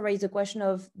could also raise the question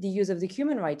of the use of the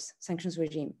human rights sanctions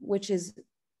regime, which is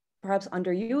perhaps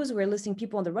underused. We're listing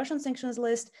people on the Russian sanctions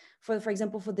list, for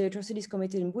example, for the atrocities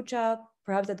committed in Bucha,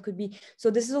 perhaps that could be. So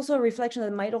this is also a reflection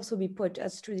that might also be put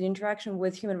as to the interaction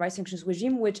with human rights sanctions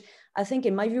regime, which I think,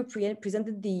 in my view,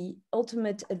 presented the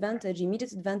ultimate advantage,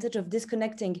 immediate advantage of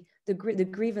disconnecting the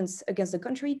grievance against the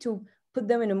country to put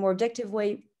them in a more objective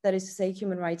way, that is to say,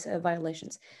 human rights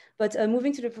violations. But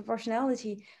moving to the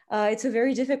proportionality, it's a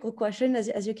very difficult question,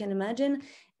 as you can imagine.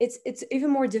 It's even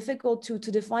more difficult to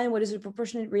define what is a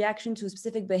proportionate reaction to a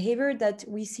specific behavior, that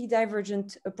we see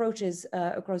divergent approaches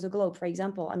across the globe. For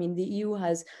example, I mean, the EU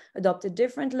has adopted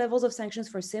different levels of sanctions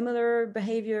for similar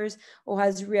behaviors, or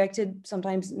has reacted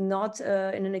sometimes not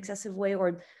in an excessive way,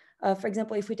 or for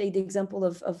example, if we take the example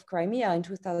of Crimea in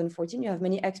 2014, you have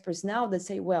many experts now that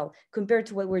say, well, compared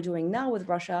to what we're doing now with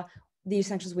Russia, the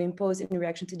sanctions we imposed in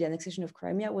reaction to the annexation of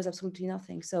Crimea was absolutely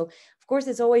nothing. So, of course,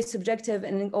 it's always subjective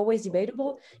and always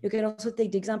debatable. You can also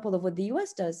take the example of what the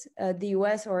US does. The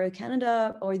US or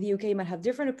Canada or the UK might have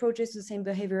different approaches to the same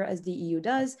behavior as the EU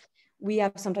does. We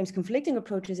have sometimes conflicting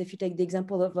approaches. If you take the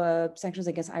example of sanctions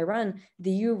against Iran,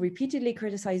 the EU repeatedly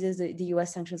criticizes the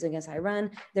US sanctions against Iran,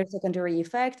 their secondary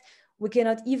effect. We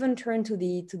cannot even turn to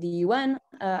the UN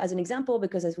as an example,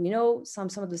 because, as we know, some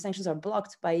of the sanctions are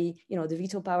blocked by the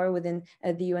veto power within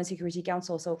the UN Security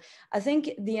Council. So I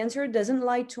think the answer doesn't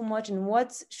lie too much in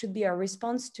what should be our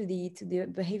response to the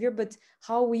behavior, but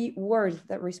how we word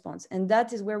that response, and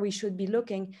that is where we should be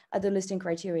looking at the listing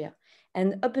criteria.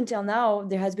 And up until now,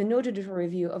 there has been no judicial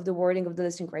review of the wording of the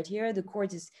listing criteria. The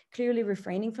court is clearly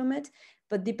refraining from it.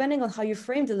 But depending on how you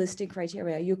frame the listing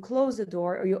criteria, you close the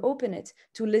door or you open it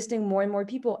to listing more and more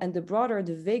people, and the broader,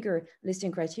 the vaguer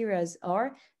listing criteria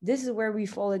are, this is where we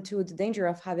fall into the danger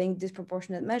of having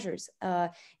disproportionate measures.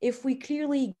 If we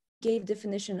clearly gave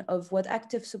definition of what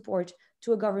active support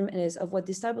to a government is, of what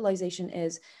destabilization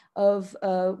is, of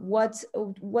what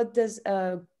does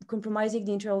compromising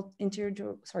the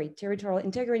territorial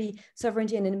integrity,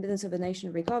 sovereignty, and independence of a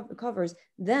nation covers,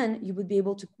 then you would be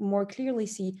able to more clearly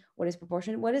see what is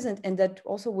proportionate, what isn't, and that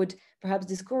also would perhaps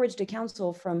discourage the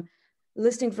council from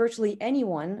listing virtually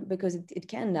anyone, because it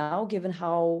can now, given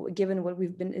what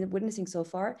we've been witnessing so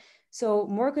far. So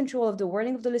more control of the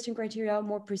wording of the listing criteria,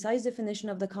 more precise definition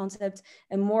of the concept,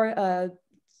 and more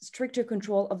stricter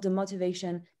control of the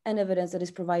motivation and evidence that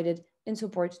is provided in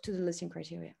support to the listing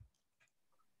criteria.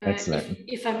 Excellent.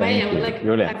 If I may, I would like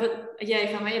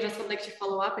to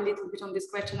follow up a little bit on this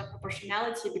question of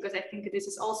proportionality, because I think this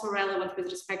is also relevant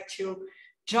with respect to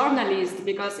journalists,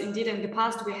 because indeed in the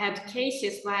past we had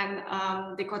cases when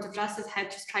the Court of Justice had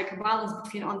to strike a balance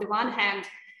between, on the one hand,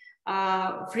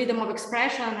 freedom of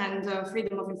expression and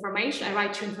freedom of information, a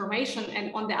right to information,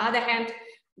 and on the other hand,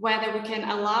 whether we can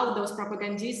allow those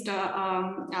propagandist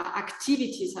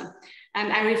activities.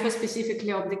 And I refer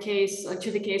specifically to the case of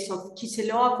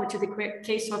Kiselov, or to the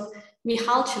case of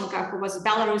Mikhalchenko, who was a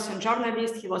Belarusian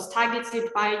journalist. He was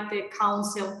targeted by the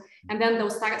council, and then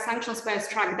those sanctions were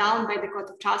struck down by the Court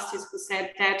of Justice, who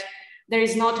said that there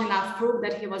is not enough proof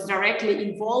that he was directly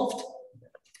involved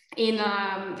in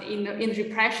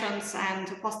repressions and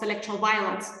post-electoral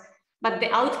violence. But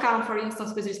the outcome, for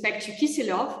instance, with respect to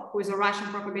Kiselov, who is a Russian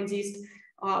propagandist,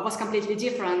 was completely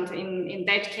different. In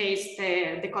that case,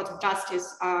 the Court of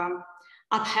Justice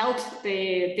upheld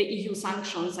the EU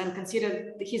sanctions and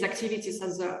considered his activities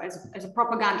as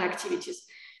propaganda activities.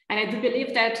 And I do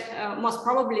believe that most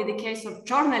probably the case of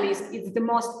journalists is the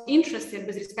most interesting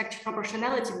with respect to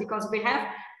proportionality, because we have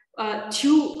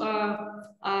two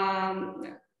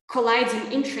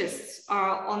colliding interests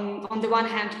are on the one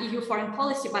hand EU foreign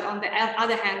policy, but on the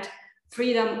other hand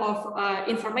freedom of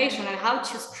information, and how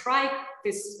to strike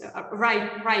this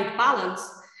right balance.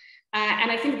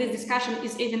 And I think this discussion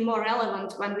is even more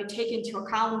relevant when we take into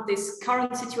account this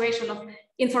current situation of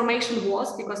information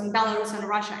wars, because in Belarus and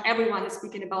Russia, everyone is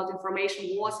speaking about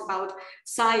information wars, about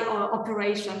spy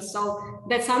operations. So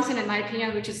that's something, in my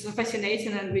opinion, which is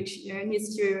fascinating and which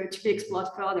needs to be explored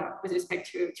further with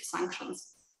respect to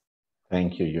sanctions.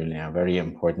 Thank you, Yuliya. Very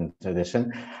important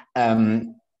addition.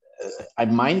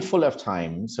 I'm mindful of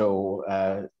time, so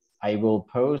I will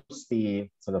pose the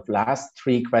sort of last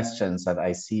three questions that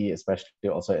I see, especially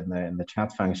also in the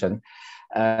chat function,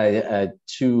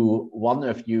 to one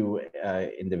of you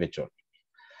individually.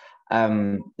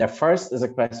 The first is a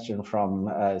question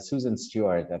from Susan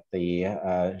Stewart at the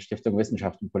Stiftung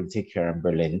Wissenschaft und Politik here in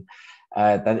Berlin.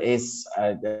 That is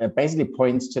basically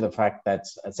points to the fact that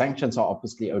sanctions are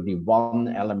obviously only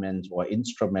one element or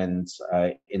instrument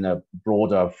in a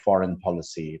broader foreign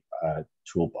policy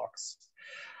toolbox.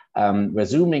 We're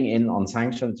zooming in on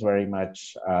sanctions very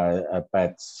much,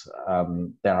 but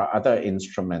there are other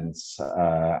instruments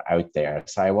out there.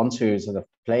 So I want to sort of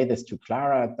play this to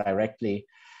Clara directly.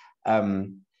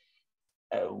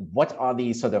 What are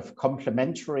the sort of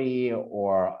complementary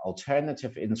or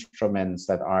alternative instruments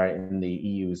that are in the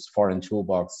EU's foreign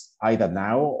toolbox, either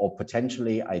now or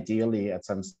potentially, ideally, at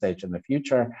some stage in the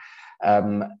future,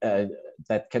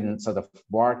 that can sort of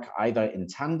work either in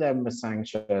tandem with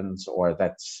sanctions, or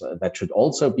that should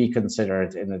also be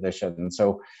considered in addition?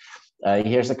 So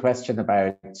here's a question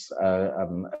about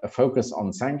a focus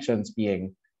on sanctions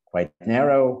being quite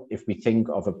narrow if we think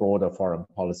of a broader foreign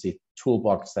policy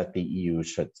toolbox that the EU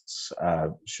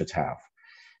should have.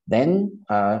 Then,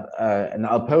 and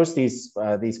I'll pose these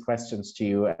questions to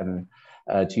you and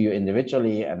to you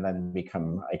individually, and then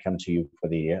I come to you for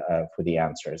the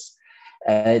answers.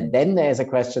 Then there's a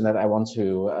question that I want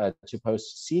to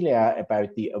pose to Celia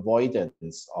about the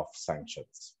avoidance of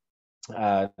sanctions.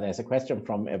 There's a question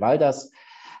from Evaldas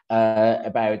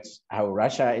about how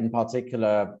Russia in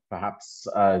particular, perhaps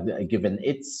given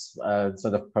its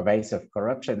sort of pervasive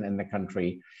corruption in the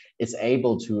country, is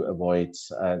able to avoid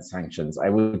sanctions. I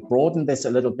would broaden this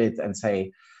a little bit and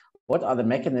say, what are the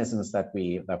mechanisms that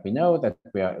we know, that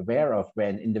we are aware of, where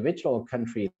an individual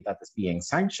country that is being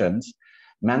sanctioned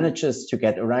manages to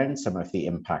get around some of the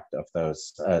impact of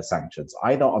those sanctions,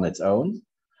 either on its own,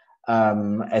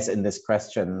 as in this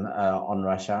question on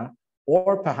Russia,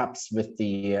 or perhaps with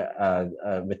the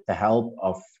help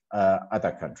of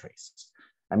other countries.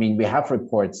 I mean, we have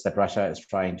reports that Russia is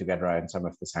trying to get around some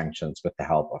of the sanctions with the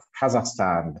help of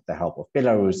Kazakhstan, with the help of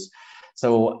Belarus.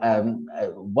 So,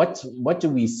 what do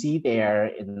we see there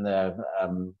in the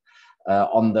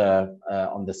on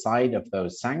the side of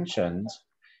those sanctions,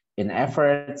 in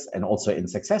efforts and also in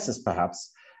successes,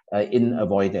 perhaps, in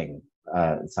avoiding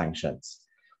sanctions?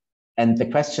 And the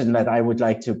question that I would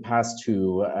like to pass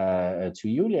to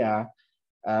Yuliya,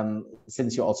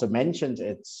 since you also mentioned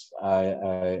it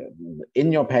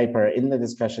in your paper, in the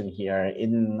discussion here,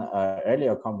 in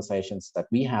earlier conversations that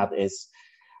we had, is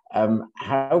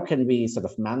how can we sort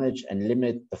of manage and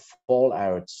limit the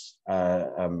fallout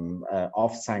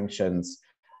of sanctions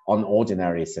on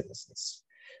ordinary citizens?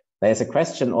 There's a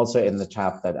question also in the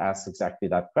chat that asks exactly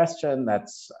that question.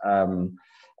 That's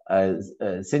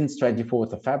since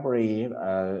 24th of February,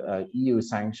 EU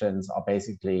sanctions are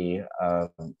basically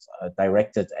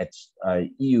directed at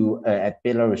at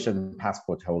Belarusian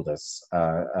passport holders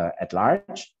at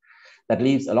large. That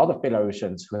leaves a lot of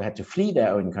Belarusians who had to flee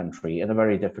their own country in a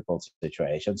very difficult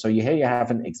situation. So here you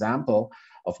have an example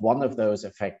of one of those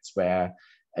effects where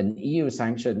an EU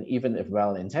sanction, even if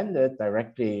well-intended,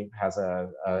 directly has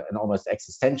an almost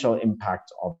existential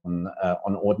impact on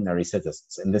ordinary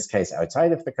citizens, in this case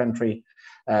outside of the country,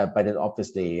 but it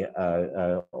obviously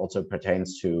also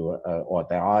pertains to, or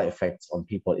there are effects on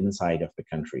people inside of the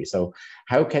country. So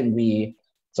how can we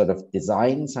sort of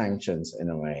design sanctions in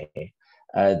a way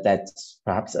that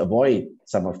perhaps avoid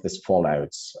some of this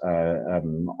fallout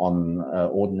on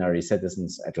ordinary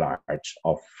citizens at large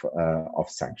of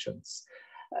sanctions?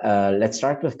 Let's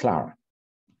start with Clara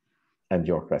and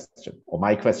your question, or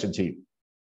my question to you.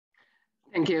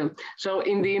 Thank you. So,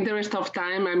 in the interest of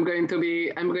time, I'm going to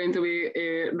be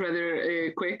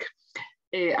rather quick.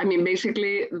 I mean,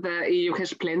 basically, the EU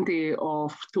has plenty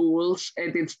of tools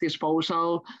at its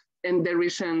disposal, and there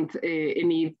isn't a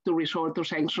need to resort to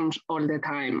sanctions all the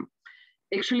time.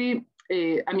 Actually,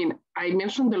 I mean, I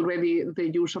mentioned already the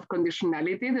use of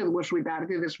conditionality that was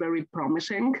regarded as very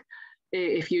promising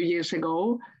a few years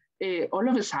ago. All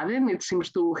of a sudden, it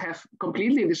seems to have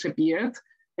completely disappeared.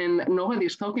 And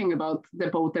nobody's talking about the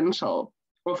potential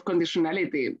of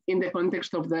conditionality in the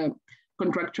context of the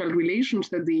contractual relations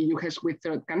that the EU has with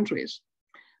third countries.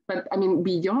 But I mean,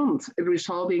 beyond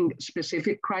resolving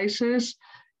specific crises,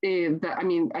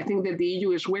 I think that the EU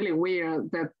is well aware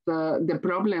that the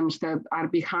problems that are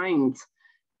behind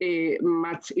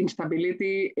much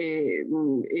instability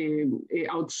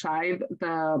outside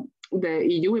the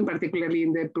EU, and particularly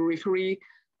in the periphery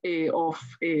of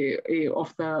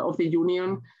the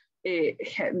Union,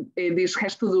 this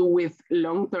has to do with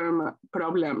long-term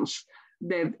problems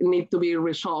that need to be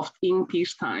resolved in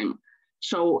peacetime.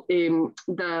 So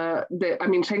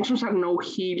sanctions are no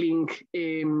healing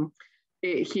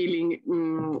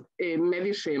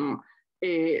medicine.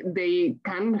 They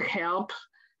can help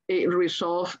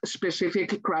resolve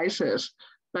specific crises,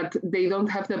 but they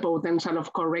don't have the potential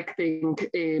of correcting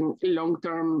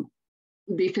long-term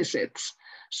deficits.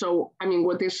 So, I mean,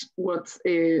 what is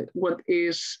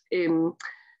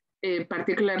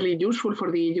particularly useful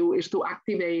for the EU is to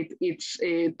activate its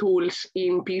tools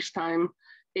in peacetime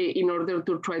in order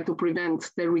to try to prevent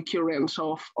the recurrence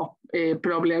of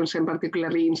problems, and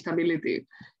particularly instability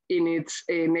in its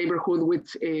neighborhood,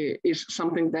 which is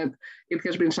something that it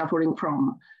has been suffering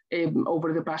from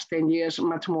over the past 10 years,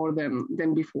 much more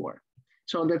than before.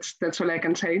 So that's all I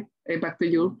can say. Back to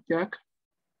you, Joerg.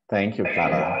 Thank you,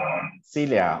 Clara.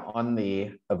 Celia, on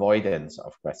the avoidance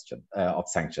of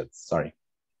sanctions, sorry.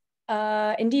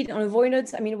 Indeed, on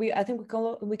avoidance, I mean, I think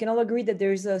we can all agree that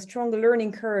there's a strong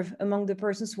learning curve among the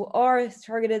persons who are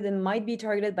targeted and might be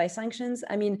targeted by sanctions.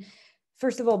 I mean,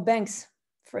 first of all, banks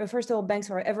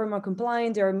are ever more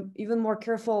compliant. They're even more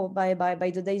careful by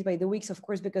the days, by the weeks, of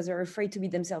course, because they're afraid to be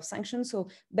themselves sanctioned. So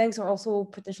banks are also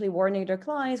potentially warning their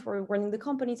clients, or warning the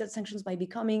companies that sanctions might be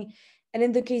coming. And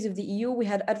in the case of the EU, we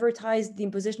had advertised the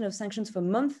imposition of sanctions for a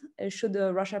month should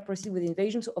Russia proceed with the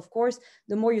invasion. So of course,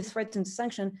 the more you threaten to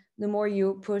sanction, the more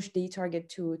you push the target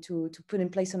to put in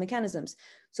place some mechanisms.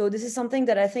 So this is something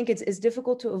that I think it's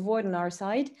difficult to avoid on our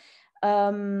side.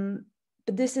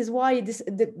 But this is why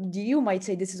the EU might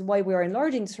say this is why we are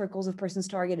enlarging circles of persons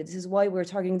targeted. This is why we're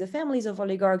targeting the families of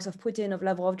oligarchs, of Putin, of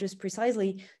Lavrov, just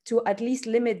precisely to at least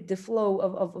limit the flow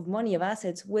of money, of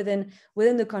assets within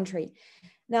the country.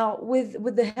 Now,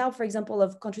 with the help, for example,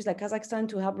 of countries like Kazakhstan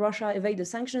to help Russia evade the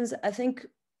sanctions, I think,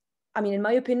 I mean, in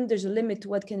my opinion, there's a limit to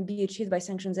what can be achieved by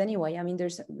sanctions anyway. I mean,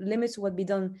 there's limits to what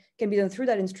can be done through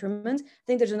that instrument. I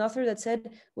think there's an author that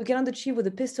said, we cannot achieve with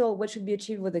a pistol what should be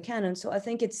achieved with a cannon. So I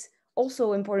think it's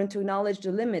also important to acknowledge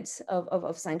the limits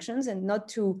of sanctions, and not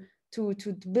to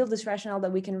build this rationale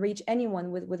that we can reach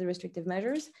anyone with the restrictive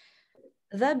measures.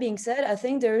 That being said, I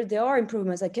think there are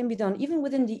improvements that can be done even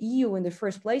within the EU in the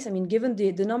first place. I mean, given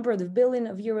the number of the billion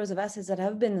of euros of assets that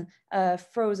have been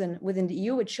frozen within the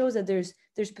EU, it shows that there's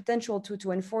potential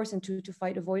to enforce and to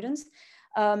fight avoidance.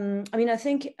 I mean, I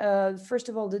think, first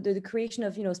of all, the creation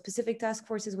of, specific task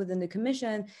forces within the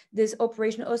Commission, this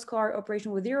Operation Oscar,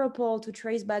 operation with Europol to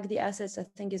trace back the assets, I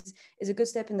think is a good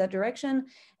step in that direction.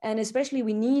 And especially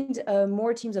we need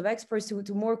more teams of experts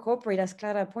to more cooperate, as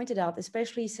Clara pointed out,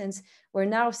 especially since we're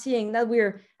now seeing that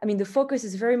the focus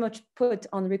is very much put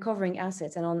on recovering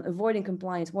assets and on avoiding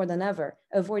compliance more than ever,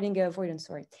 avoidance.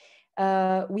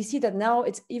 We see that now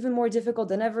it's even more difficult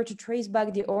than ever to trace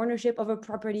back the ownership of a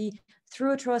property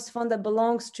through a trust fund that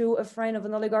belongs to a friend of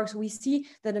an oligarch. So we see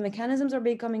that the mechanisms are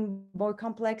becoming more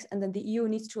complex, and that the EU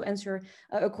needs to answer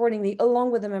accordingly,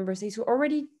 along with the member states who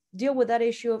already deal with that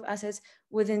issue of assets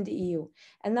within the EU.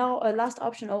 And now a last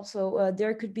option also,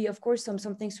 there could be, of course, some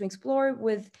things to explore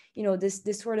with,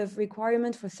 this sort of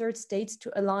requirement for third states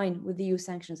to align with the EU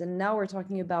sanctions. And now we're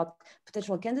talking about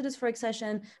potential candidates for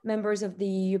accession, members of the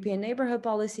European neighborhood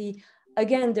policy.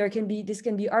 Again, this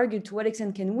can be argued to what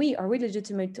extent are we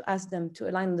legitimate to ask them to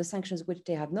align on the sanctions which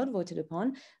they have not voted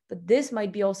upon, but this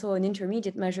might be also an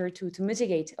intermediate measure to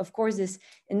mitigate, of course, this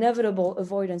inevitable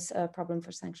avoidance problem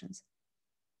for sanctions.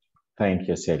 Thank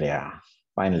you, Celia.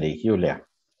 Finally, Yuliya.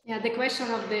 Yeah, the question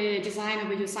of the design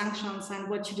of EU sanctions and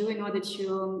what to do in order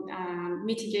to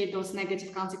mitigate those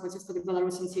negative consequences for the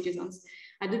Belarusian citizens.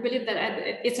 I do believe that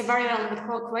it's a very relevant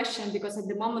question, because at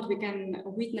the moment we can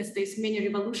witness this mini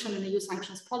revolution in the EU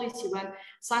sanctions policy, when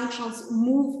sanctions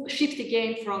shift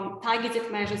again from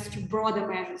targeted measures to broader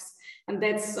measures. And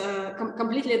that's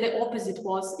completely the opposite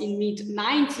was in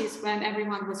mid-90s, when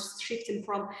everyone was shifting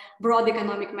from broad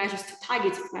economic measures to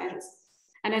targeted measures.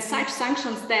 And as such,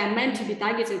 sanctions, they are meant to be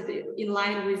targeted in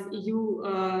line with EU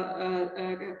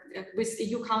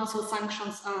Council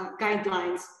sanctions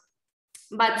guidelines.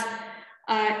 But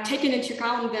taking into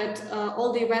account that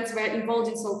all the events were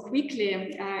evolving so quickly,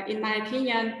 in my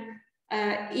opinion,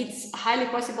 it's highly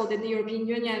possible that the European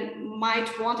Union might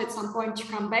want at some point to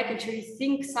come back and to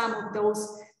rethink some of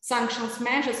those sanctions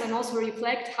measures and also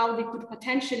reflect how they could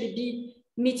potentially be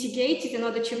mitigated in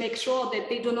order to make sure that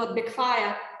they do not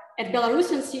backfire at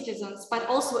Belarusian citizens, but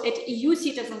also at EU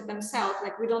citizens themselves.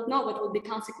 Like, we don't know what will be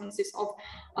consequences of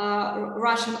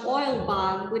Russian oil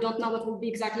ban. We don't know what will be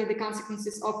exactly the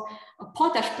consequences of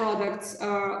potash products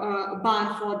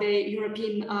ban for the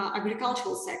European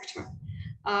agricultural sector.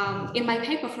 In my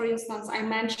paper, for instance, I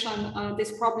mentioned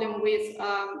this problem with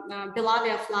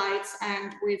Belavia flights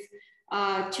and with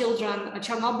children,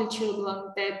 Chernobyl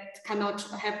children that cannot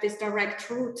have this direct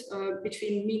route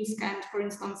between Minsk and, for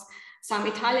instance, some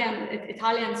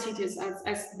Italian cities,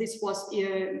 as this was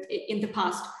in the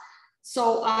past.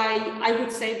 So I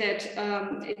would say that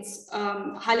it's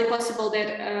highly possible that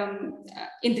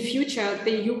in the future,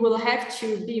 the EU will have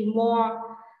to be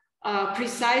more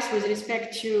precise with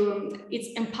respect to its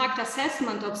impact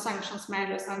assessment of sanctions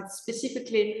measures, and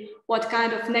specifically what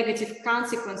kind of negative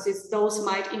consequences those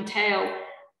might entail,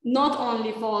 not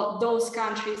only for those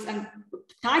countries and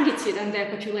targeted and their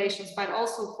populations, but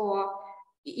also for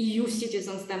EU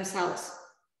citizens themselves.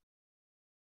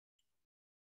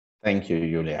 Thank you,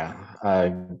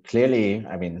 Yuliya. Clearly,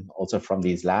 I mean, also from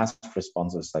these last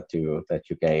responses that you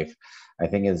gave, I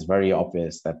think it's very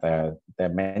obvious that there are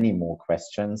many more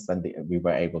questions than we were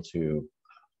able to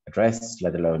address,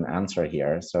 let alone answer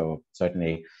here. So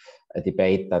certainly a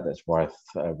debate that is worth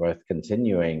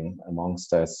continuing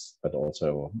amongst us, but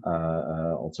also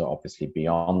obviously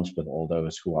beyond, with all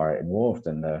those who are involved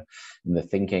in the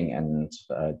thinking and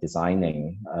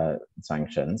designing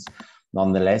sanctions.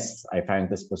 Nonetheless, I found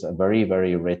this was a very,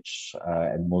 very rich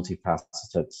and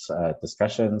multifaceted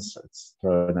discussions. It's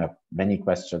thrown up many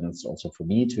questions also for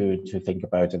me to think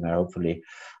about, and hopefully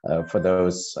for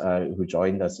those who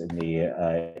joined us in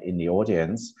the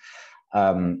audience.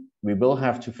 We will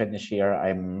have to finish here,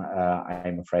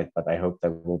 I'm afraid, but I hope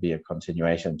there will be a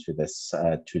continuation to this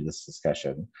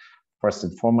discussion. First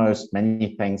and foremost,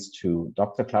 many thanks to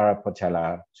Dr. Clara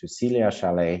Portela, to Celia,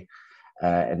 Challet,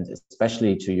 and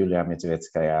especially to Yuliya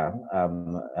Miadzvetskaya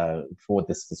for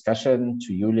this discussion,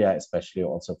 to Yuliya especially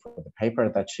also for the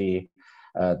paper that she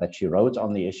wrote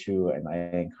on the issue, and I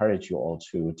encourage you all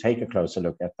to take a closer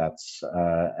look at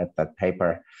that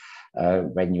paper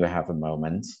when you have a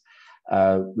moment.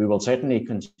 We will certainly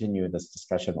continue this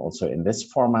discussion also in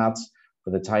this format.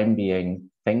 For the time being,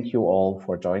 thank you all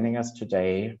for joining us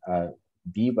today.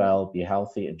 Be well, be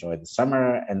healthy, enjoy the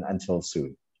summer, and until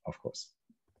soon, of course.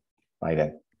 Bye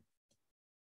then.